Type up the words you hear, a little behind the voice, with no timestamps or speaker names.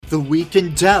The Week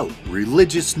in Doubt,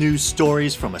 religious news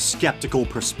stories from a skeptical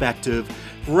perspective,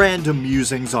 random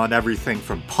musings on everything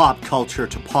from pop culture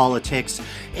to politics,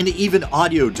 and even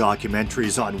audio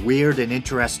documentaries on weird and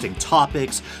interesting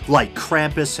topics like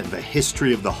Krampus and the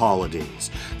history of the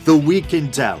holidays. The Week in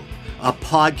Doubt, a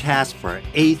podcast for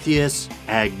atheists,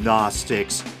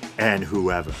 agnostics, and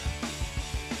whoever.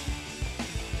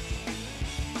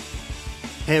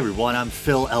 Hey everyone, I'm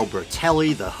Phil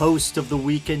Albertelli, the host of The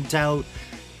Week in Doubt.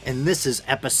 And this is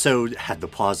had to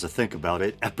pause to think about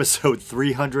it, episode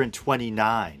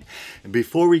 329. And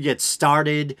before we get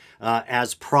started,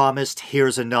 as promised,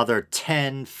 here's another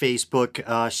 10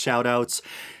 Facebook shout-outs.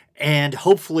 And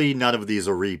hopefully none of these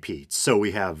are repeats. So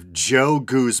we have Joe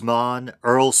Guzman,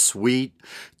 Earl Sweet,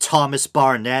 Thomas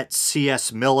Barnett,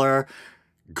 C.S. Miller,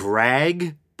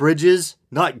 Greg Bridges,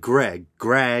 not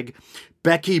Greg,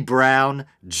 Becky Brown,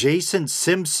 Jason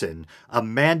Simpson,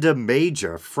 Amanda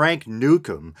Major, Frank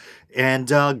Newcomb, and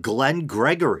Glenn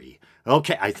Gregory.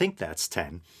 Okay, I think that's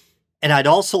 10. And I'd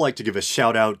also like to give a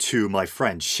shout out to my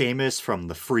friend Seamus from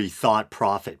the Free Thought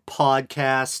Prophet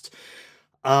podcast.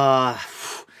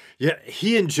 Yeah,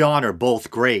 he and John are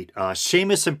both great.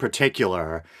 Seamus in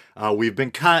particular, we've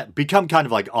become kind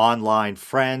of like online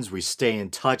friends. We stay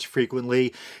in touch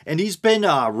frequently, and he's been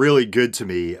really good to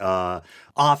me.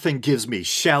 Often gives me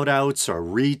shout outs or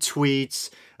retweets,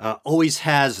 always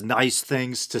has nice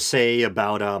things to say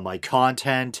about my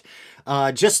content.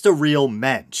 Just a real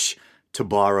mensch, to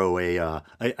borrow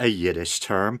a Yiddish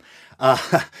term.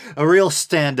 A real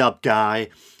stand-up guy.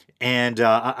 And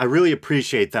I really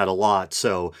appreciate that a lot.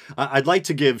 So I'd like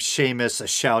to give Seamus a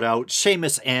shout out.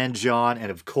 Seamus and John, and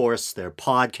of course their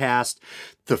podcast,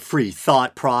 The Free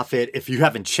Thought Prophet. If you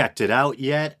haven't checked it out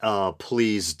yet,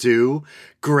 please do.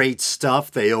 Great stuff.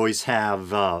 They always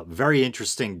have very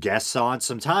interesting guests on,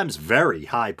 sometimes very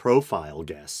high profile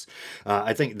guests.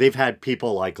 I think they've had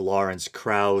people like Lawrence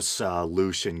Krauss,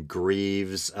 Lucian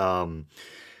Greaves,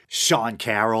 Sean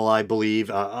Carroll, I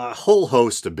believe, a whole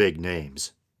host of big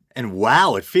names. And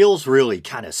wow, it feels really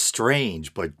kind of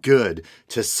strange but good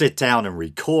to sit down and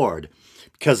record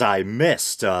because I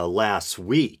missed last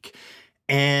week.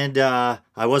 And I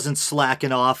wasn't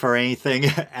slacking off or anything.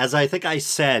 As I think I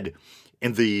said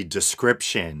in the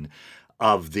description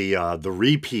of the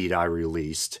repeat I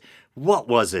released, what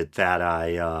was it that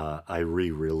I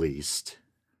re-released?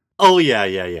 Oh,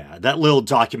 yeah. That little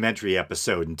documentary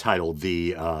episode entitled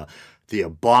The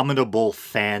Abominable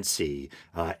Fancy,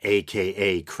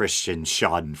 a.k.a. Christian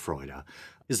Schadenfreude.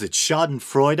 Is it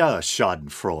Schadenfreude or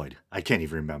Schadenfreude? I can't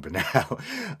even remember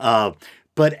now.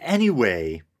 But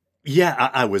anyway, yeah,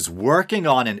 I was working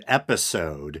on an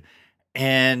episode,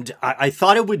 and I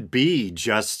thought it would be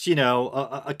just,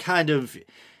 a kind of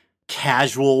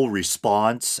casual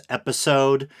response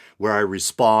episode where I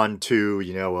respond to,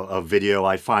 a video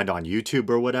I find on YouTube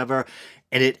or whatever.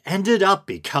 And it ended up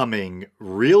becoming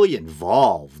really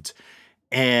involved.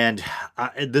 And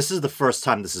this is the first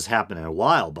time this has happened in a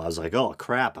while, but I was like, oh,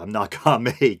 crap, I'm not going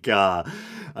to make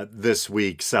this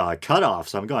week's cutoff,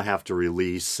 so I'm going to have to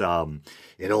release an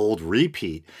old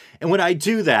repeat. And when I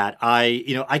do that,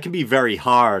 I can be very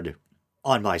hard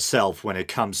on myself when it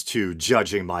comes to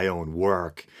judging my own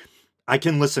work. I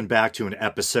can listen back to an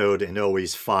episode and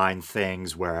always find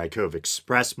things where I could have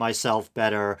expressed myself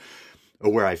better,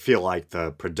 or where I feel like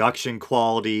the production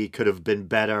quality could have been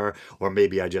better, or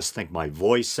maybe I just think my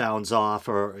voice sounds off,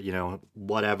 or,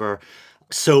 whatever.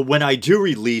 So when I do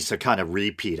release a kind of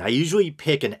repeat, I usually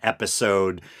pick an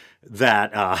episode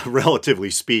that, relatively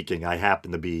speaking, I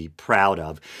happen to be proud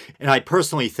of. And I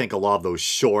personally think a lot of those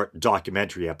short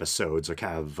documentary episodes are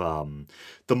kind of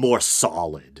the more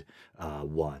solid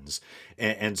ones.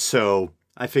 And so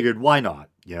I figured, why not?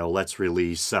 Let's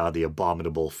release The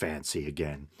Abominable Fancy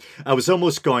again. I was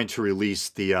almost going to re-release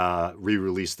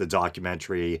the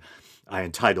documentary I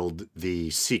entitled The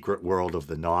Secret World of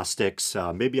the Gnostics.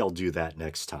 Maybe I'll do that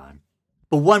next time.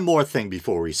 But one more thing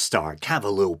before we start, kind of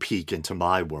a little peek into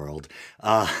my world.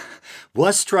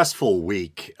 Was stressful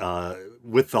week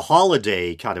with the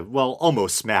holiday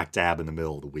almost smack dab in the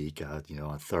middle of the week,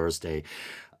 on Thursday.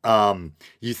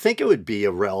 You think it would be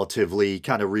a relatively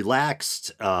kind of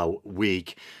relaxed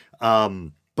week,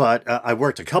 but I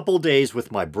worked a couple days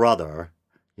with my brother,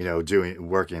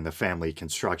 working in the family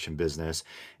construction business,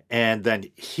 and then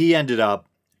he ended up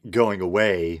going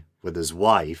away with his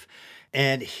wife,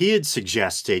 and he had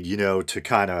suggested, to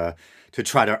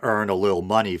try to earn a little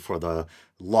money for the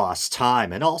lost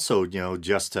time, and also,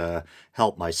 just to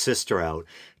help my sister out,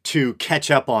 to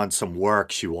catch up on some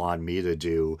work she wanted me to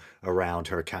do around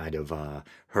her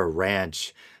her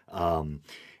ranch.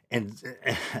 And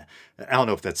I don't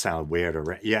know if that sounds weird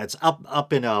or yeah, it's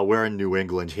up in we're in New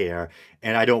England here,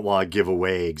 and I don't want to give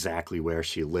away exactly where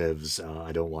she lives.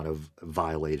 I don't want to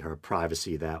violate her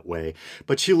privacy that way.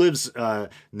 But she lives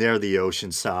near the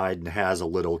ocean side and has a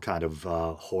little kind of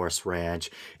horse ranch,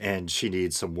 and she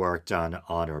needs some work done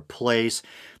on her place.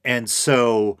 And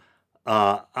so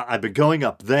I've been going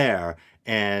up there,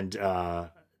 and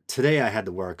today I had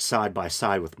to work side by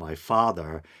side with my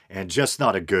father, and just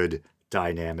not a good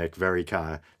dynamic, very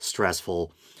kind of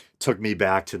stressful. Took me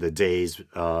back to the days,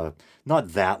 not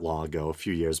that long ago, a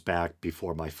few years back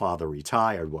before my father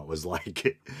retired, what was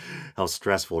like, how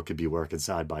stressful it could be working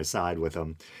side by side with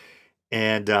him.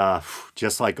 And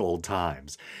just like old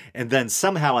times. And then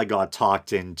somehow I got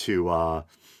talked into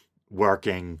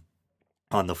working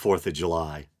on the 4th of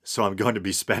July. So I'm going to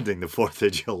be spending the 4th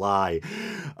of July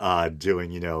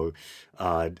doing,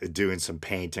 doing some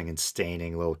painting and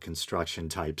staining, little construction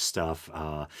type stuff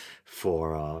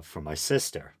for my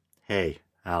sister. Hey,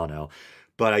 I don't know.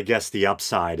 But I guess the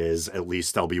upside is at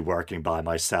least I'll be working by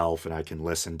myself and I can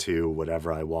listen to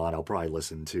whatever I want. I'll probably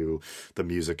listen to the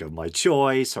music of my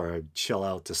choice or chill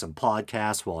out to some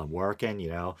podcasts while I'm working.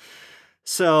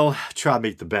 So try to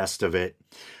make the best of it.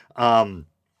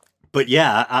 But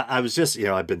yeah, I was just,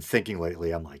 I've been thinking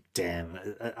lately, I'm like, damn,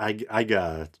 I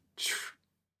gotta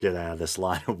get out of this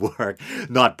line of work.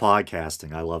 Not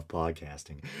podcasting. I love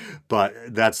podcasting. But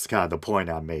that's kind of the point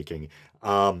I'm making.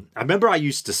 I remember I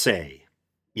used to say,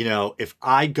 if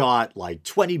I got like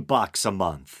 $20 a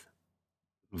month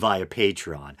via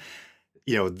Patreon,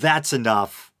 that's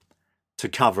enough to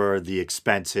cover the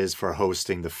expenses for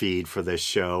hosting the feed for this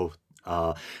show.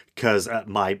 Because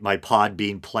my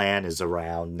Podbean plan is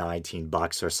around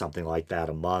 $19 or something like that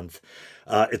a month.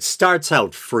 It starts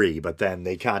out free, but then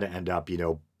they kind of end up,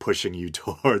 pushing you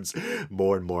towards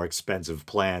more and more expensive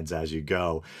plans as you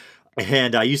go.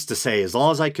 And I used to say, as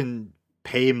long as I can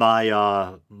pay my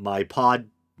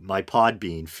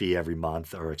Podbean fee every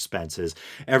month or expenses,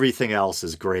 everything else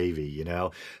is gravy.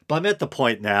 But I'm at the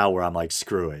point now where I'm like,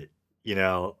 screw it.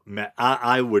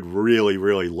 I would really,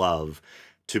 really love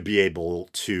to be able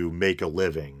to make a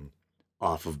living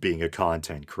off of being a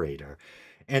content creator.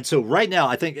 And so right now,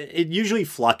 I think it usually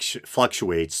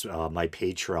fluctuates my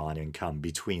Patreon income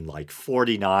between like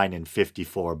 49 and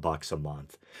 $54 a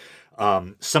month.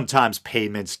 Sometimes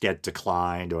payments get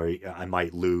declined, or I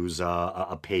might lose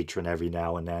a patron every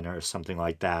now and then, or something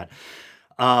like that.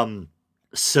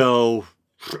 So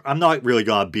I'm not really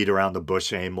gonna beat around the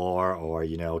bush anymore, or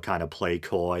kind of play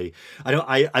coy.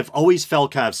 I've always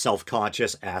felt kind of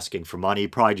self-conscious asking for money.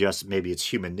 Probably just maybe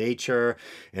it's human nature,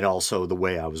 and also the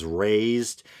way I was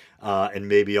raised, and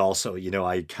maybe also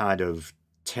I kind of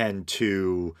tend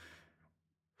to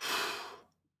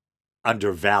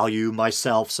undervalue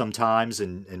myself sometimes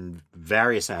in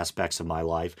various aspects of my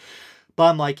life. But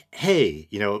I'm like, hey,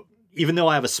 even though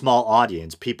I have a small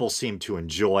audience, people seem to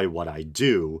enjoy what I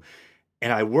do,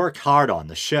 and I work hard on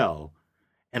the show.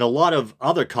 And a lot of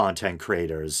other content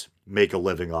creators make a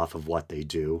living off of what they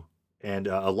do. And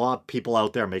a lot of people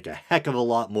out there make a heck of a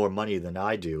lot more money than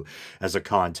I do as a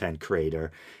content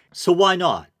creator. So why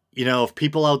not? If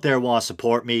people out there want to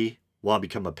support me, want to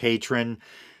become a patron,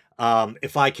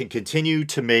 if I can continue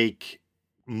to make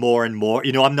more and more,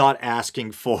 I'm not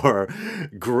asking for,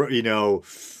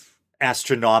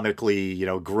 astronomically,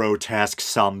 grotesque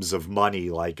sums of money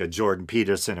like a Jordan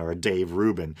Peterson or a Dave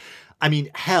Rubin. I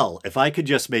mean, hell, if I could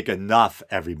just make enough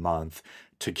every month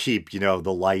to keep,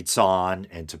 the lights on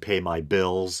and to pay my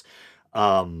bills,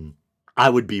 I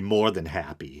would be more than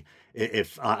happy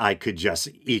if I could just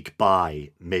eke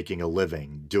by making a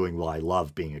living doing what I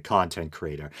love, being a content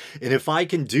creator. And if I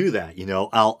can do that,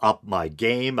 I'll up my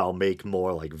game. I'll make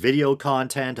more like video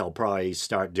content. I'll probably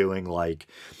start doing like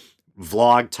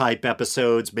vlog type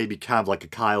episodes, maybe kind of like a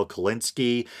Kyle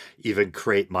Kalinske, even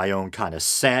create my own kind of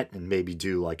set and maybe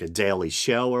do like a daily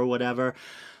show or whatever.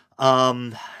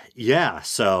 Yeah,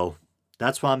 so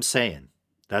that's what I'm saying.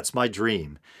 That's my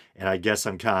dream. And I guess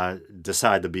I'm kind of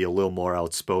decided to be a little more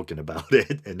outspoken about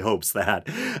it in hopes that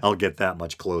I'll get that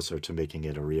much closer to making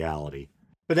it a reality.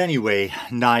 But anyway,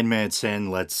 9 minutes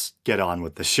in, let's get on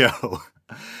with the show.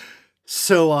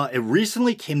 So it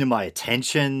recently came to my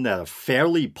attention that a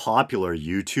fairly popular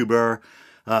YouTuber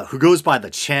who goes by the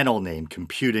channel name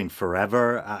Computing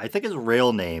Forever, I think his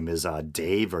real name is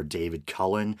Dave or David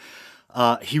Cullen,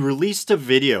 he released a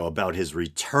video about his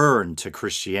return to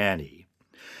Christianity.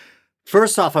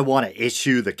 First off, I want to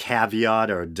issue the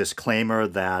caveat or disclaimer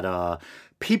that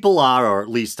people are, or at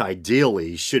least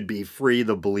ideally, should be free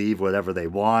to believe whatever they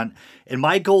want. And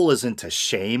my goal isn't to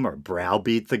shame or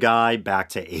browbeat the guy back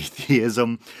to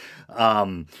atheism.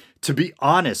 To be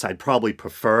honest, I'd probably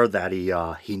prefer that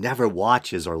he never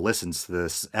watches or listens to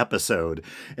this episode.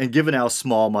 And given how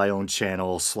small my own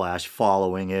channel slash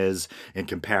following is in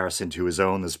comparison to his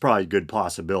own, there's probably a good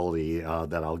possibility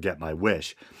that I'll get my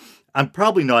wish. I'm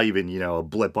probably not even, a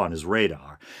blip on his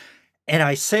radar. And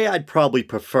I say I'd probably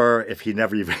prefer if he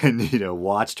never even,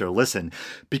 watched or listened,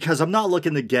 because I'm not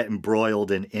looking to get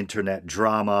embroiled in internet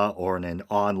drama or in an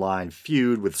online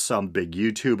feud with some big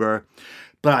YouTuber.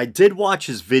 But I did watch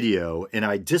his video, and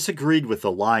I disagreed with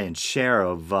the lion's share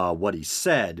of what he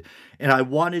said, and I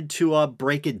wanted to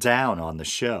break it down on the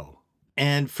show.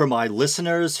 And for my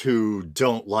listeners who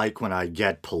don't like when I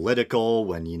get political,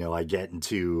 when, I get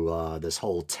into this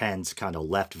whole tense kind of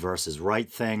left versus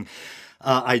right thing,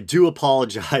 I do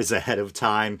apologize ahead of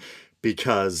time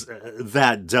because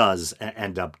that does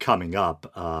end up coming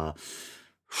up.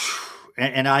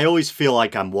 And I always feel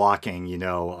like I'm walking,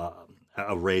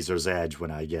 a razor's edge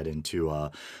when I get into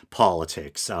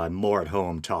politics. I'm more at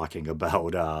home talking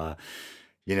about,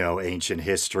 ancient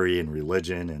history and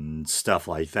religion and stuff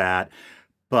like that.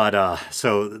 But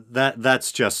so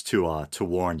that's just to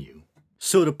warn you.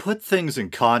 So to put things in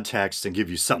context and give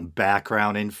you some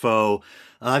background info,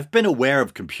 I've been aware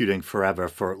of computing forever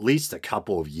for at least a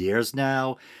couple of years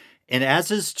now. And as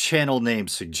his channel name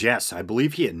suggests, I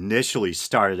believe he initially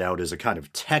started out as a kind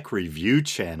of tech review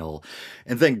channel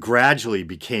and then gradually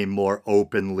became more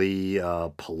openly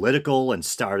political and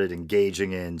started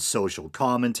engaging in social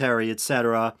commentary,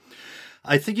 etc.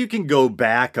 I think you can go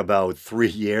back about 3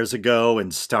 years ago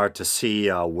and start to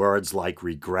see words like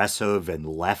regressive and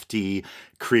lefty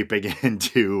creeping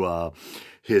into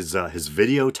his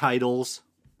video titles.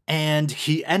 And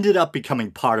he ended up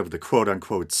becoming part of the quote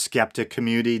unquote skeptic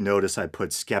community. Notice I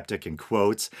put skeptic in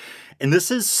quotes. And this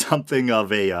is something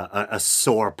of a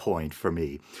sore point for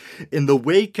me. In the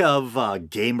wake of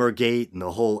Gamergate and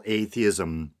the whole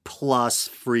atheism plus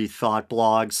free thought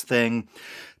blogs thing,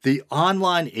 the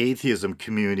online atheism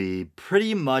community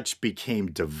pretty much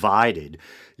became divided.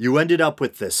 You ended up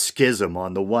with this schism.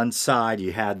 On the one side,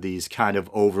 you had these kind of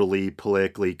overly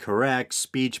politically correct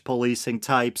speech policing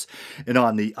types, and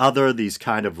on the other, these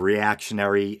kind of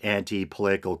reactionary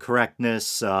anti-political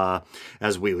correctness,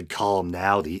 as we would call them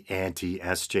now, the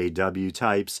anti-SJW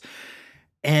types.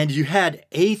 And you had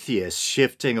atheists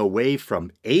shifting away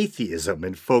from atheism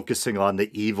and focusing on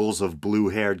the evils of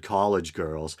blue-haired college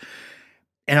girls.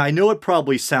 And I know it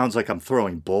probably sounds like I'm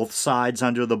throwing both sides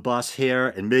under the bus here,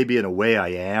 and maybe in a way I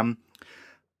am.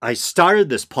 I started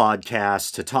this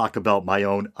podcast to talk about my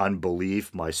own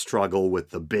unbelief, my struggle with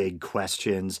the big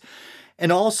questions,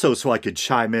 and also so I could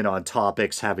chime in on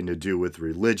topics having to do with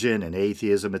religion and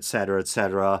atheism, etc.,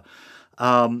 etc.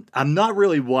 I'm not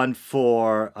really one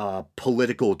for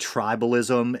political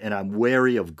tribalism, and I'm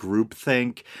wary of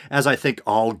groupthink, as I think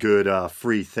all good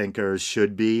free thinkers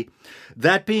should be.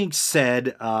 That being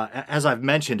said, as I've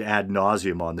mentioned ad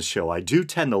nauseum on the show, I do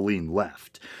tend to lean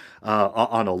left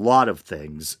on a lot of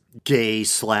things. Gay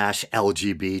slash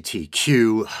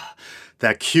LGBTQ.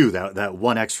 That Q, that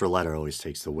one extra letter always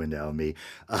takes the wind out of me.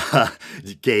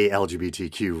 Gay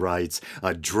LGBTQ rights,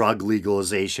 drug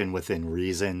legalization within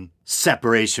reason,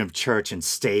 separation of church and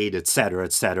state, etc.,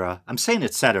 etc. I'm saying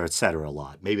etc., etc. a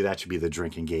lot. Maybe that should be the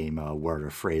drinking game word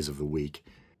or phrase of the week.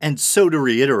 And so to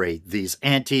reiterate, these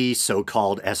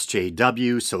anti-so-called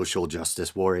SJW, social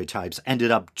justice warrior types, ended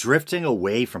up drifting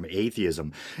away from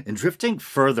atheism and drifting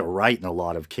further right in a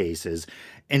lot of cases.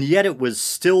 And yet it was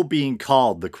still being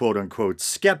called the quote-unquote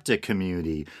skeptic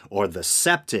community, or the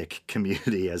septic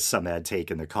community, as some had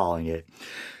taken to calling it.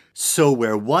 So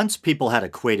where once people had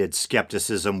equated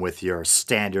skepticism with your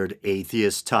standard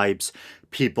atheist types,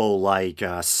 people like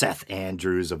Seth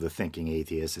Andrews of the Thinking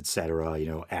Atheist,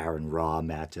 etc., Aaron Ra,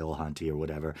 Matt Dillahunty, or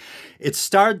whatever, it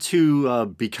started to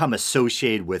become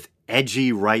associated with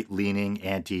edgy, right-leaning,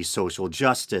 anti-social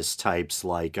justice types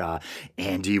like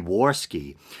Andy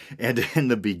Warski. And in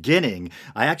the beginning,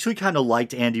 I actually kind of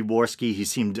liked Andy Warski. He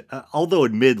seemed, although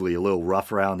admittedly a little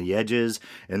rough around the edges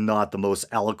and not the most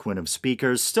eloquent of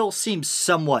speakers, still seemed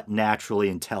somewhat naturally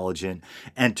intelligent,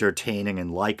 entertaining,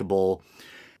 and likable.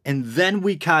 And then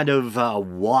we kind of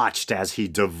watched as he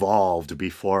devolved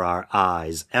before our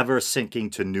eyes, ever sinking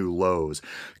to new lows,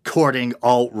 courting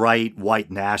alt-right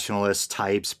white nationalist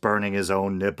types, burning his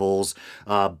own nipples,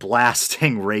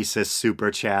 blasting racist super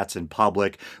chats in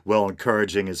public while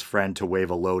encouraging his friend to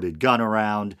wave a loaded gun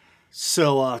around.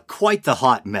 So, quite the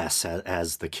hot mess,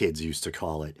 as the kids used to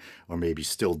call it, or maybe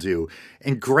still do.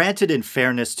 And granted, in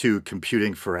fairness to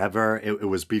Computing Forever, it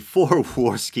was before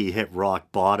Warski hit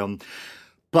rock bottom.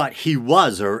 But he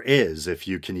was, or is, if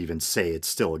you can even say it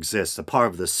still exists, a part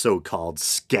of the so-called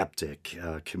skeptic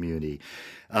community.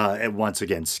 And once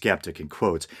again, skeptic in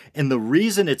quotes. And the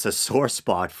reason it's a sore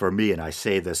spot for me, and I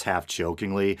say this half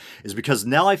jokingly, is because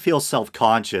now I feel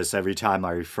self-conscious every time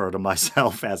I refer to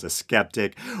myself as a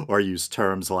skeptic or use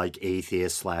terms like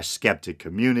atheist/skeptic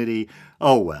community.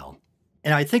 Oh well.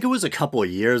 And I think it was a couple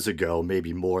of years ago,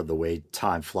 maybe more the way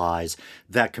time flies,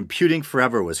 that Computing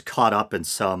Forever was caught up in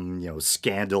some,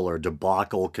 scandal or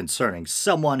debacle concerning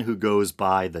someone who goes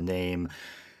by the name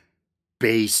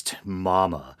Based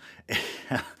Mama.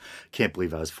 Can't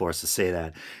believe I was forced to say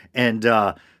that. And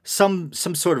some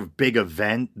sort of big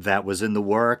event that was in the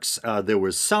works. There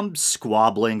was some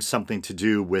squabbling, something to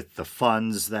do with the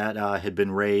funds that had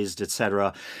been raised,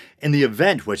 etc. And the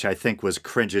event, which I think was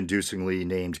cringe-inducingly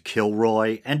named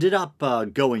Kilroy, ended up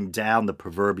going down the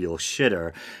proverbial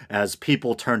shitter as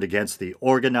people turned against the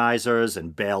organizers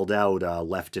and bailed out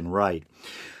left and right.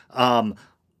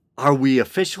 Are we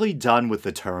officially done with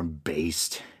the term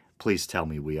based? Please tell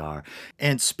me we are.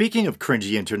 And speaking of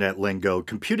cringy internet lingo,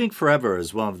 Computing Forever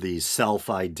is one of these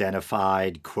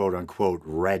self-identified, quote-unquote,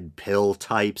 red pill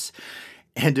types.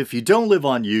 And if you don't live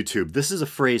on YouTube, this is a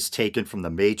phrase taken from The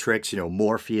Matrix.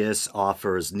 Morpheus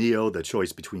offers Neo the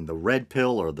choice between the red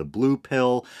pill or the blue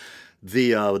pill.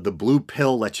 The blue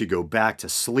pill lets you go back to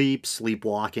sleep,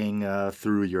 sleepwalking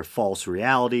through your false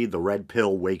reality. The red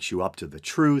pill wakes you up to the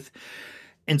truth.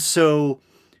 And so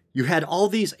you had all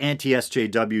these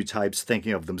anti-SJW types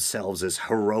thinking of themselves as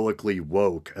heroically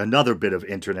woke. Another bit of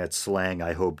internet slang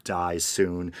I hope dies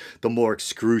soon. The more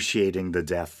excruciating the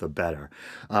death, the better.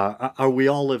 Are we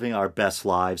all living our best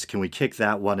lives? Can we kick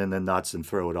that one in the nuts and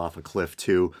throw it off a cliff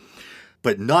too?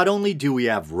 But not only do we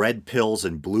have red pills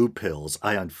and blue pills,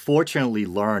 I unfortunately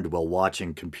learned while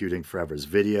watching Computing Forever's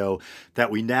video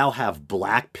that we now have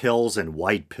black pills and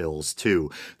white pills too.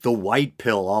 The white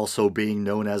pill also being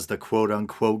known as the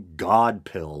quote-unquote God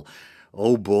pill.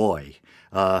 Oh boy.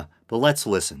 But let's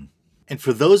listen. And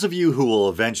for those of you who will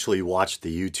eventually watch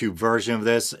the YouTube version of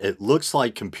this, it looks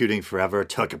like Computing Forever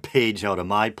took a page out of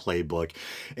my playbook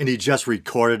and he just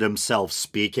recorded himself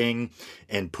speaking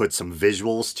and put some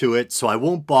visuals to it. So I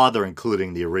won't bother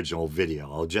including the original video.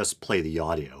 I'll just play the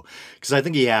audio. Because I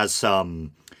think he has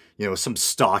some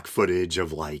stock footage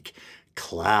of like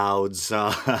clouds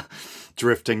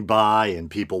drifting by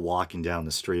and people walking down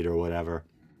the street or whatever.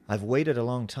 I've waited a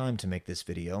long time to make this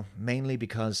video, mainly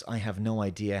because I have no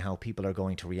idea how people are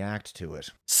going to react to it.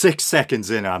 6 seconds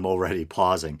in, I'm already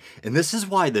pausing. And this is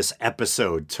why this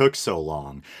episode took so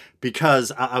long.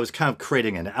 Because I was kind of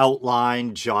creating an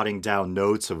outline, jotting down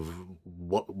notes of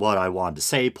what I wanted to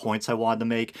say, points I wanted to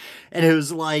make. And it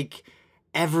was like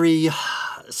every,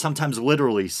 sometimes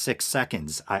literally 6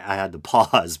 seconds, I had to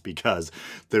pause because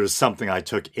there was something I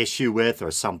took issue with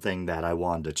or something that I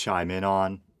wanted to chime in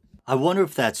on. I wonder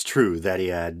if that's true, that he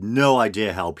had no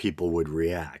idea how people would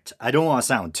react. I don't want to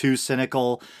sound too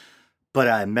cynical, but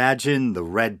I imagine the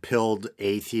red-pilled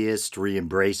atheist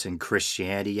re-embracing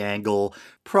Christianity angle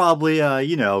probably,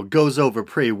 goes over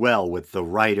pretty well with the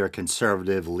writer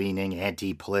conservative-leaning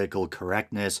anti-political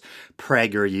correctness,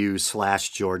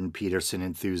 PragerU/Jordan Peterson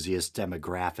enthusiast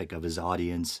demographic of his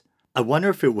audience. I wonder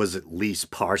if it was at least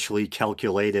partially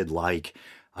calculated, like,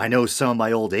 I know some of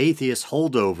my old atheist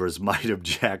holdovers might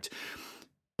object,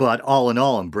 but all in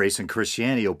all, embracing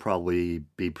Christianity will probably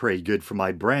be pretty good for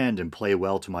my brand and play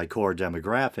well to my core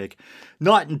demographic.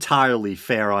 Not entirely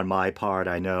fair on my part,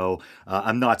 I know.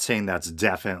 I'm not saying that's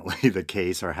definitely the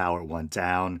case or how it went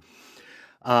down.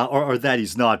 Or that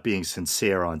he's not being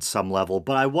sincere on some level,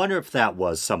 but I wonder if that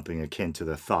was something akin to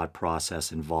the thought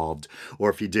process involved, or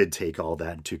if he did take all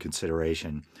that into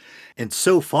consideration. And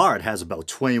so far, it has about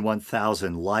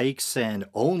 21,000 likes and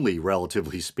only,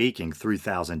 relatively speaking,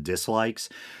 3,000 dislikes.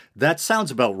 That sounds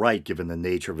about right given the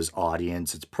nature of his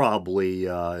audience. It's probably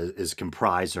is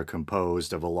comprised or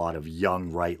composed of a lot of young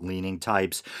right-leaning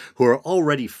types who are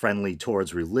already friendly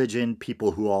towards religion,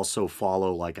 people who also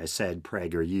follow, like I said,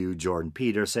 PragerU, Jordan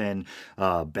Peterson,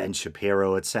 Ben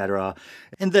Shapiro, etc.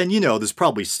 And then, there's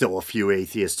probably still a few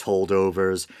atheist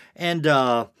holdovers. And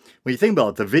when you think about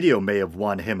it, the video may have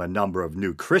won him a number of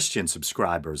new Christian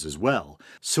subscribers as well.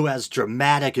 So as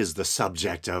dramatic as the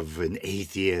subject of an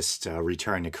atheist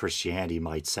return to Christianity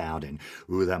might sound, and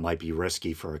ooh, that might be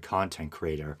risky for a content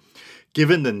creator,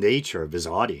 given the nature of his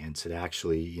audience, it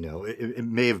actually, it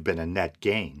may have been a net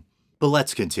gain. But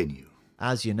let's continue.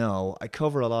 As you know, I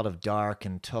cover a lot of dark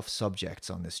and tough subjects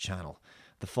on this channel.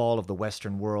 The fall of the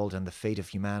Western world and the fate of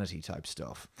humanity type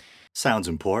stuff. Sounds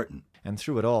important. And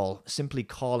through it all, simply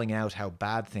calling out how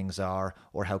bad things are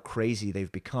or how crazy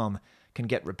they've become can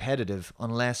get repetitive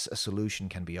unless a solution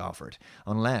can be offered,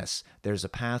 unless there's a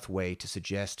pathway to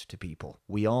suggest to people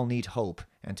we all need hope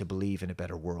and to believe in a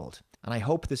better world. And I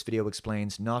hope this video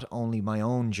explains not only my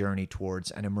own journey towards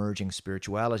an emerging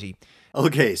spirituality.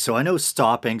 Okay, so I know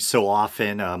stopping so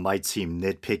often might seem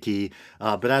nitpicky,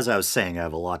 but as I was saying, I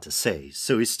have a lot to say.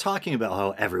 So he's talking about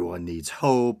how everyone needs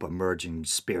hope, emerging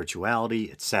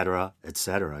spirituality, etc.,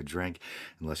 drink,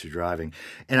 unless you're driving.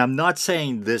 And I'm not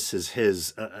saying this is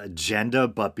his agenda,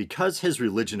 but because his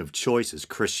religion of choice is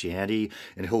Christianity,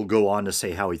 and he'll go on to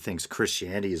say how he thinks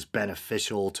Christianity is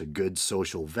beneficial to good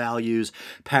social values,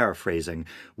 paraphrasing,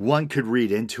 one could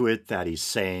read into it that he's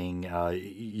saying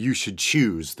you should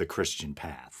choose the Christian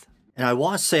path. And I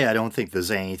want to say I don't think there's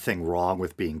anything wrong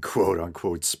with being quote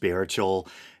unquote spiritual,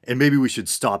 and maybe we should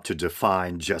stop to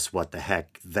define just what the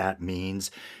heck that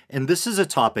means. And this is a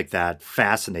topic that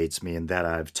fascinates me and that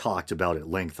I've talked about at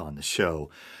length on the show.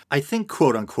 I think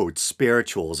quote unquote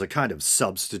spiritual is a kind of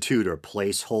substitute or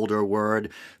placeholder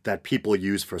word that people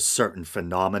use for certain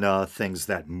phenomena, things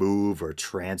that move or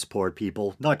transport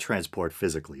people, not transport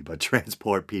physically, but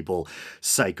transport people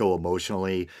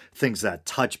psycho-emotionally, things that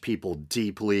touch people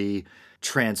deeply,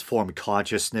 transform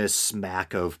consciousness,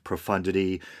 smack of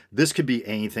profundity. This could be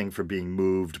anything from being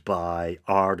moved by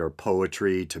art or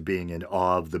poetry to being in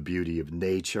awe of the beauty of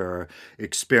nature,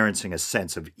 experiencing a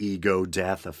sense of ego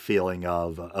death, a feeling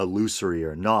of illusory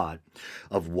or not,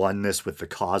 of oneness with the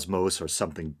cosmos or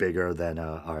something bigger than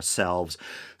ourselves,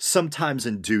 sometimes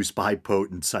induced by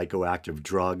potent psychoactive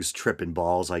drugs, tripping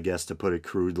balls, I guess, to put it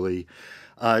crudely.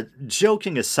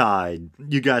 Joking aside,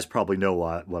 you guys probably know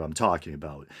what I'm talking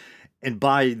about. And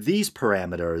by these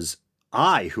parameters,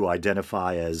 I, who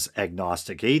identify as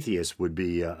agnostic atheist, would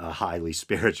be a highly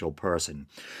spiritual person.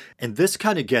 And this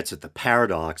kind of gets at the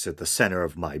paradox at the center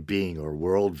of my being or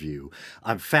worldview.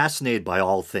 I'm fascinated by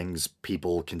all things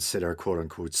people consider quote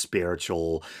unquote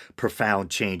spiritual, profound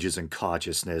changes in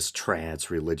consciousness, trance,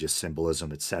 religious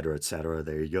symbolism, etc., etc.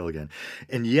 There you go again.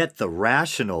 And yet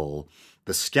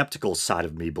the skeptical side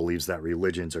of me believes that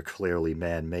religions are clearly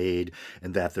man-made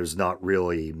and that there's not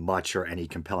really much or any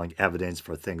compelling evidence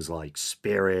for things like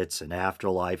spirits, an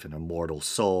afterlife, an immortal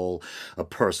soul, a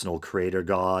personal creator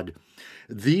God.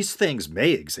 These things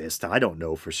may exist, I don't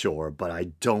know for sure, but I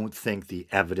don't think the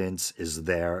evidence is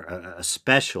there,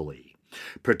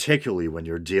 particularly when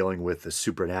you're dealing with the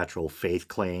supernatural faith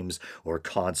claims or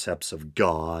concepts of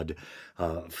God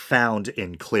found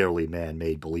in clearly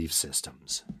man-made belief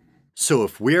systems. So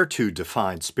if we're to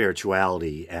define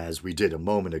spirituality as we did a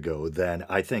moment ago, then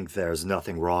I think there's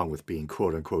nothing wrong with being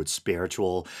quote unquote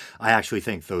spiritual. I actually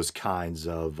think those kinds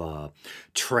of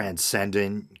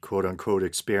transcendent quote unquote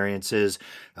experiences,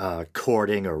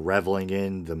 courting or reveling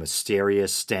in the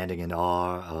mysterious, standing in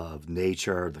awe of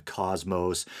nature, the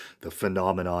cosmos, the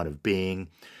phenomenon of being,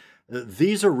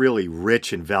 these are really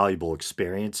rich and valuable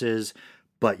experiences.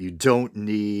 But you don't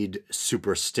need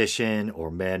superstition or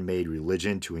man-made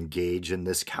religion to engage in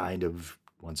this kind of,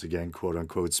 once again, quote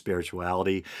unquote,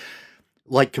 spirituality.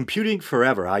 Like computing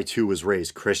forever, I too was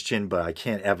raised Christian, but I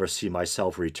can't ever see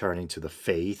myself returning to the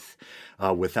faith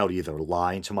without either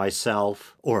lying to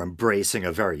myself or embracing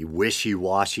a very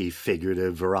wishy-washy,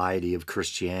 figurative variety of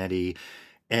Christianity.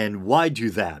 And why do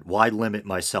that? Why limit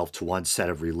myself to one set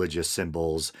of religious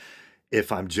symbols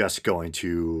if I'm just going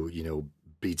to,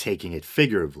 be taking it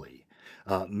figuratively?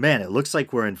 Man, it looks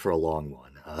like we're in for a long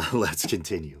one. Let's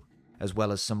continue. As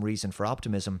well as some reason for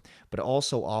optimism, but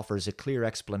also offers a clear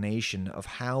explanation of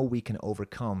how we can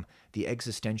overcome the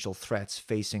existential threats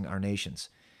facing our nations.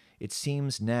 It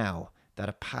seems now that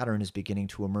a pattern is beginning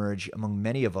to emerge among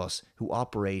many of us who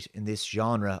operate in this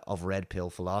genre of red pill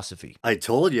philosophy. I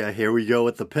told you, here we go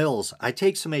with the pills. I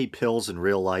take so many pills in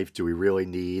real life. Do we really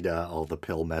need all the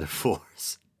pill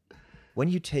metaphors? When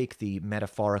you take the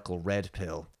metaphorical red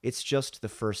pill, it's just the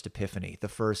first epiphany, the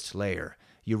first layer.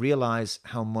 You realize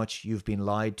how much you've been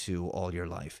lied to all your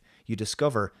life. You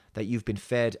discover that you've been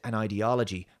fed an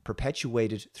ideology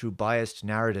perpetuated through biased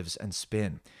narratives and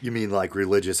spin. You mean like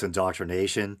religious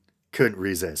indoctrination? Couldn't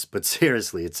resist, but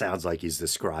seriously, it sounds like he's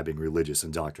describing religious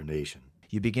indoctrination.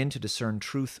 You begin to discern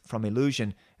truth from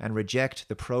illusion and reject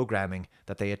the programming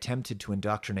that they attempted to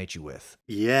indoctrinate you with.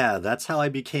 Yeah, that's how I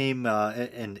became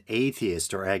an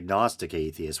atheist or agnostic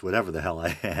atheist, whatever the hell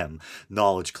I am.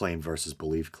 Knowledge claim versus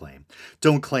belief claim.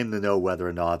 Don't claim to know whether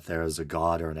or not there is a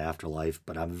God or an afterlife,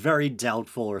 but I'm very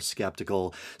doubtful or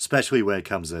skeptical, especially when it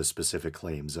comes to specific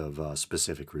claims of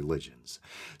specific religions.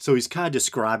 So he's kind of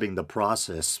describing the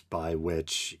process by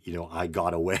which, I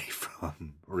got away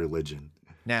from religion.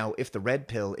 Now, if the red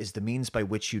pill is the means by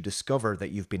which you discover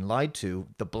that you've been lied to,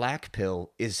 the black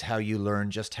pill is how you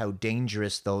learn just how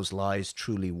dangerous those lies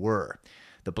truly were.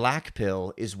 The black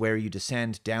pill is where you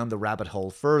descend down the rabbit hole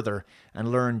further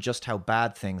and learn just how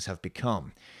bad things have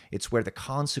become. It's where the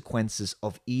consequences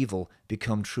of evil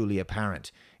become truly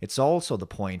apparent. It's also the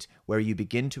point where you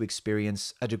begin to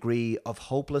experience a degree of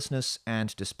hopelessness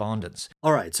and despondence.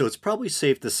 All right, so it's probably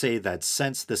safe to say that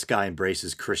since this guy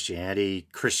embraces Christianity,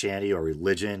 Christianity or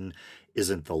religion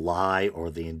isn't the lie or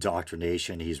the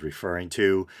indoctrination he's referring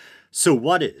to. So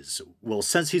what is? Well,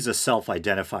 since he's a self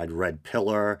identified red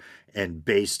pillar, and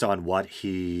based on what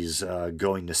he's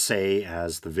going to say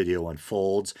as the video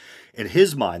unfolds, in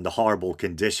his mind, the horrible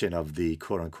condition of the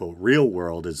quote unquote real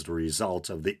world is the result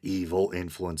of the evil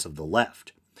influence of the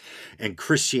left. And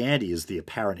Christianity is the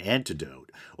apparent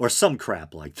antidote, or some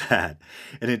crap like that.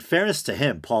 And in fairness to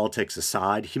him, politics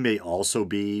aside, he may also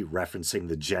be referencing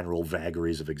the general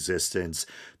vagaries of existence,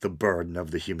 the burden of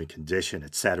the human condition,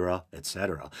 etc.,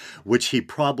 etc., which he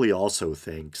probably also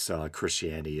thinks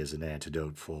Christianity is an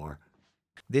antidote for.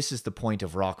 This is the point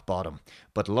of rock bottom,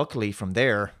 but luckily from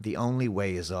there, the only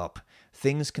way is up.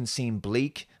 Things can seem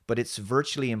bleak, but it's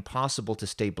virtually impossible to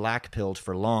stay black-pilled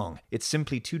for long. It's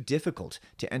simply too difficult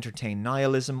to entertain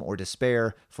nihilism or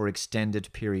despair for extended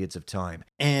periods of time.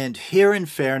 And here, in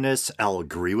fairness, I'll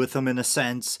agree with him in a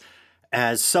sense.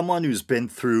 As someone who's been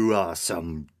through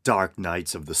some dark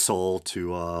nights of the soul,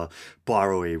 to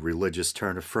borrow a religious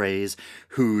turn of phrase,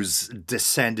 who's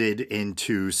descended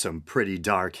into some pretty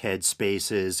dark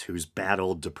headspaces, who's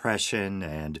battled depression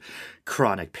and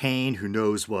chronic pain, who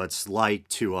knows what it's like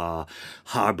to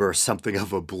harbor something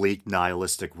of a bleak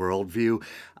nihilistic worldview,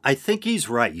 I think he's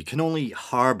right. You can only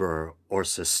harbor or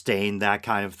sustain that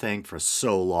kind of thing for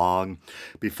so long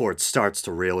before it starts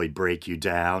to really break you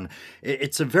down.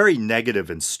 It's a very negative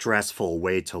and stressful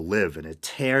way to live, and it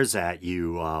tears at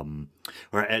you,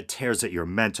 or it tears at your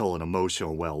mental and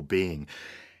emotional well being.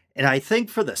 And I think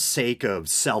for the sake of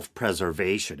self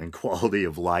preservation and quality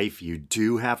of life, you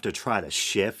do have to try to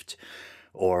shift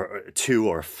or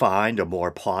find a more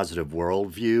positive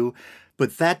worldview.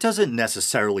 But that doesn't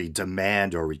necessarily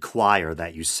demand or require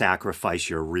that you sacrifice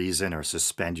your reason or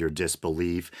suspend your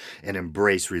disbelief and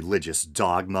embrace religious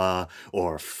dogma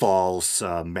or false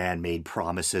man made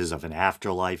promises of an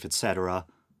afterlife, etc.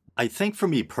 I think for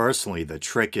me personally, the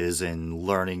trick is in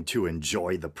learning to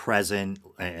enjoy the present,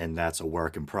 and that's a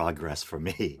work in progress for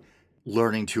me.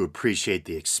 Learning to appreciate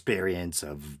the experience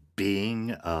of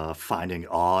being, finding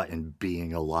awe in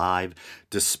being alive,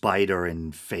 despite or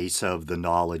in face of the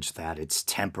knowledge that it's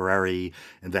temporary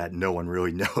and that no one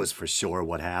really knows for sure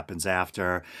what happens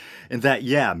after. And that,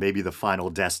 yeah, maybe the final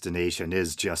destination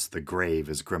is just the grave,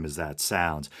 as grim as that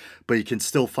sounds, but you can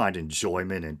still find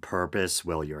enjoyment and purpose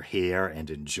while you're here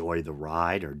and enjoy the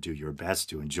ride, or do your best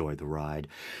to enjoy the ride.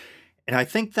 And I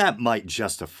think that might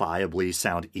justifiably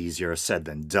sound easier said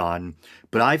than done,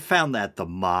 but I found that the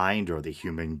mind, or the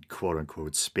human quote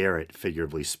unquote spirit,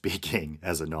 figuratively speaking,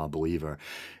 as a non believer,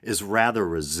 is rather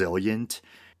resilient.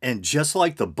 And just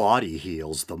like the body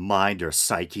heals, the mind or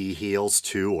psyche heals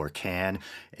too, or can.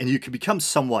 And you can become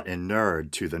somewhat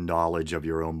inured to the knowledge of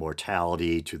your own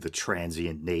mortality, to the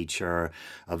transient nature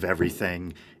of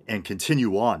everything, and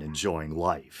continue on enjoying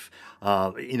life.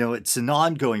 It's an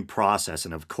ongoing process,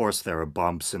 and of course, there are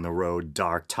bumps in the road,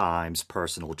 dark times,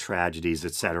 personal tragedies,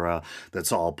 etc.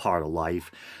 That's all part of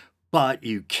life. But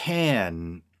you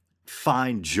can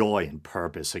find joy and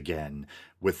purpose again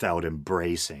without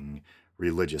embracing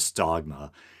religious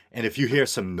dogma. And if you hear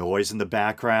some noise in the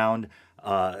background,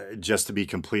 just to be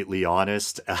completely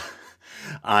honest,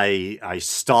 I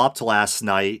stopped last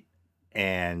night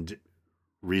and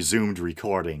resumed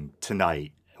recording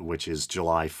tonight, which is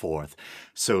July 4th.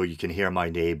 So you can hear my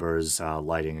neighbors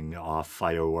lighting off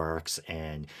fireworks,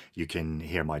 and you can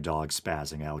hear my dog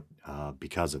spazzing out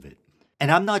because of it.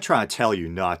 And I'm not trying to tell you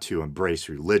not to embrace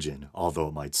religion, although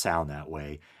it might sound that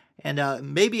way. And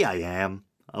maybe I am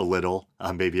a little.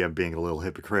 Maybe I'm being a little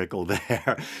hypocritical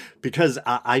there, because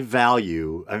I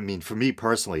value, I mean, for me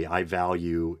personally, I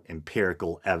value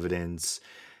empirical evidence,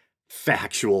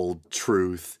 factual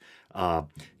truth, uh,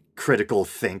 critical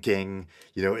thinking,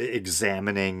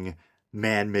 examining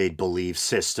man made belief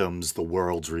systems, the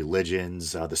world's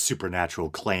religions, the supernatural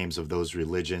claims of those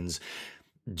religions,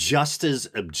 just as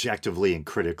objectively and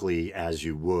critically as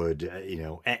you would,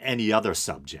 any other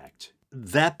subject.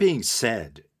 That being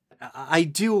said, I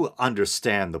do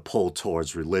understand the pull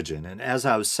towards religion. And as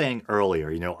I was saying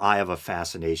earlier, I have a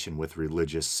fascination with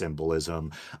religious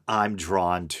symbolism. I'm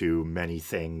drawn to many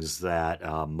things that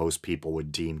most people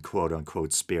would deem quote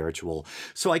unquote spiritual.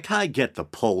 So I kind of get the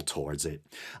pull towards it.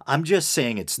 I'm just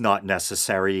saying it's not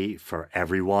necessary for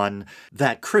everyone.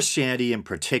 That Christianity in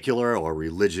particular, or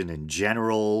religion in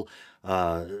general,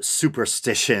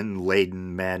 superstition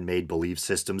laden man made belief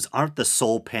systems aren't the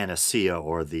sole panacea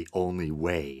or the only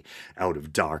way out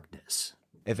of darkness.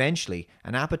 Eventually,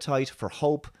 an appetite for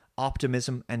hope,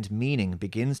 optimism, and meaning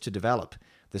begins to develop.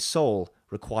 The soul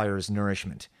requires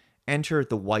nourishment. Enter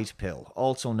the white pill,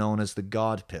 also known as the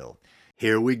God pill.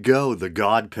 Here we go, the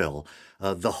God pill.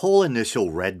 The whole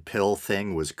initial red pill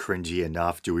thing was cringy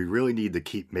enough. Do we really need to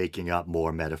keep making up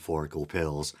more metaphorical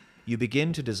pills? You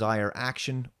begin to desire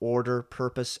action, order,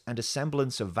 purpose, and a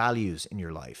semblance of values in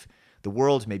your life. The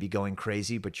world may be going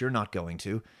crazy, but you're not going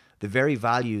to. The very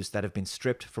values that have been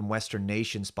stripped from Western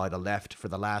nations by the left for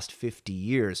the last 50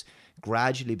 years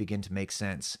gradually begin to make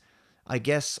sense. I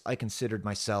guess I considered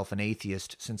myself an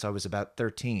atheist since I was about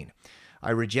 13.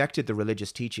 I rejected the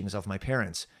religious teachings of my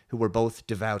parents, who were both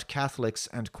devout Catholics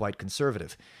and quite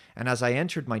conservative. And as I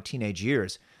entered my teenage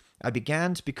years, I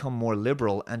began to become more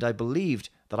liberal, and I believed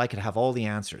that I could have all the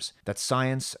answers, that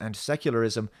science and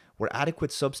secularism were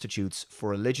adequate substitutes for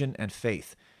religion and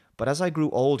faith. But as I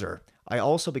grew older, I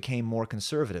also became more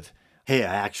conservative. Hey,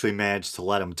 I actually managed to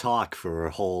let him talk for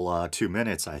a whole 2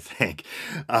 minutes, I think.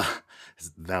 Uh,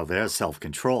 Now there's self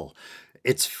control.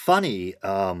 It's funny,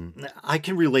 I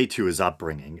can relate to his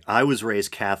upbringing. I was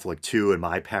raised Catholic too, and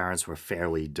my parents were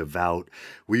fairly devout.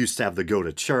 We used to have to go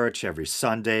to church every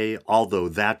Sunday, although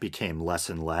that became less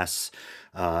and less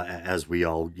as we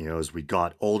all, as we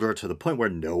got older to the point where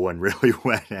no one really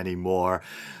went anymore.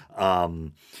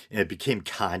 It became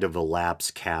kind of a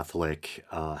lapsed Catholic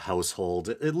household,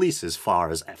 at least as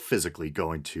far as physically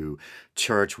going to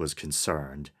church was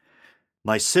concerned.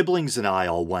 My siblings and I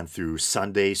all went through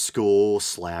Sunday school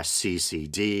slash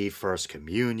CCD, First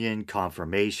Communion,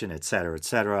 confirmation, etc.,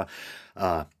 etc.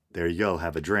 There you go,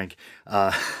 have a drink.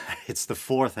 Uh, it's the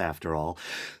fourth after all.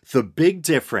 The big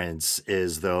difference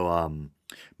is, though,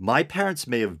 my parents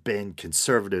may have been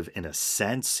conservative in a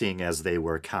sense, seeing as they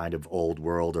were kind of old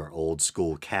world or old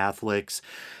school Catholics.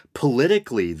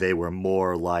 Politically, they were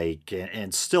more like,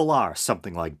 and still are,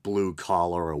 something like blue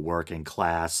collar or working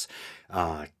class,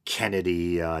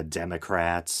 Kennedy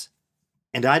Democrats.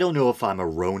 And I don't know if I'm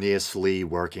erroneously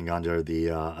working under the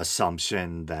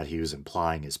assumption that he was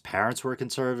implying his parents were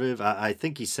conservative. I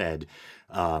think he said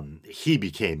he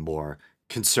became more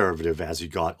conservative as he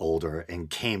got older and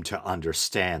came to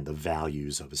understand the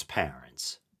values of his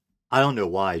parents. I don't know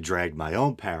why I dragged my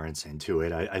own parents into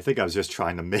it. I think I was just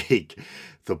trying to make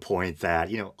the point that,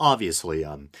 obviously,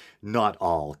 not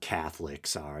all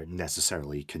Catholics are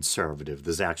necessarily conservative.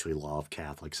 There's actually a lot of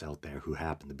Catholics out there who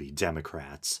happen to be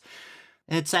Democrats.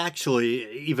 And it's actually,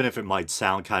 even if it might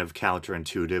sound kind of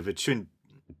counterintuitive, it shouldn't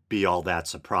be all that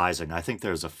surprising. I think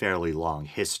there's a fairly long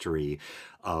history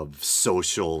of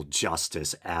social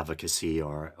justice advocacy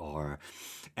or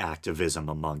activism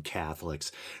among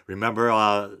Catholics. Remember,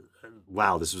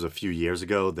 wow, this was a few years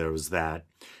ago. There was that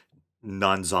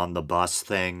nuns on the bus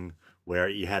thing where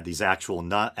you had these actual,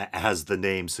 as the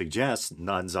name suggests,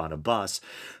 nuns on a bus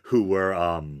who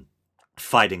were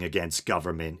fighting against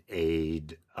government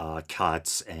aid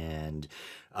cuts and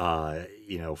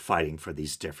fighting for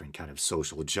these different kind of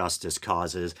social justice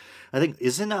causes. I think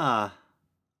isn't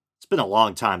it's been a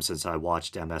long time since I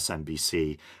watched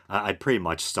MSNBC. I pretty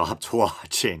much stopped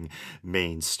watching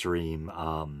mainstream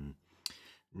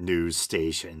news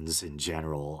stations in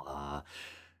general.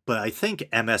 But I think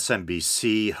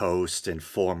MSNBC host and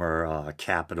former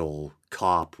Capitol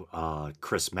cop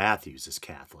Chris Matthews is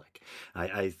Catholic.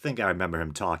 I think I remember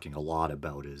him talking a lot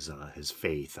about his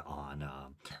faith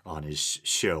on his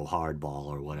show Hardball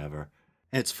or whatever.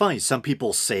 And it's funny, some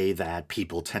people say that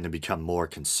people tend to become more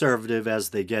conservative as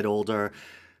they get older,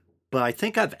 but I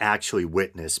think I've actually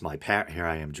witnessed my parents, here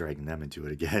I am dragging them into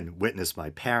it again, witnessed my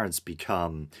parents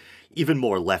become even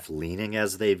more left leaning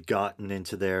as they've gotten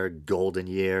into their golden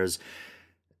years.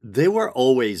 They were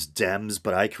always Dems,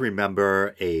 but I can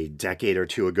remember a decade or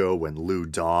two ago when Lou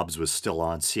Dobbs was still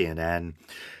on CNN.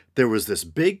 There was this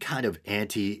big kind of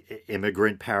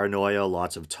anti-immigrant paranoia,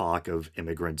 lots of talk of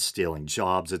immigrants stealing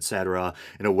jobs, etc.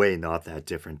 In a way, not that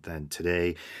different than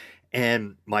today.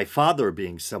 And my father,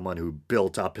 being someone who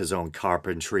built up his own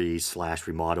carpentry slash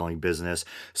remodeling business,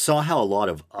 saw how a lot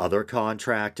of other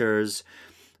contractors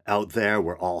Out there,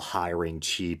 we're all hiring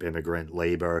cheap immigrant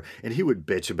labor. And he would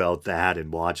bitch about that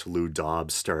and watch Lou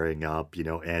Dobbs stirring up,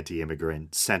 anti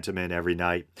immigrant sentiment every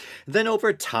night. And then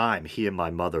over time, he and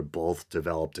my mother both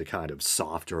developed a kind of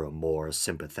softer or more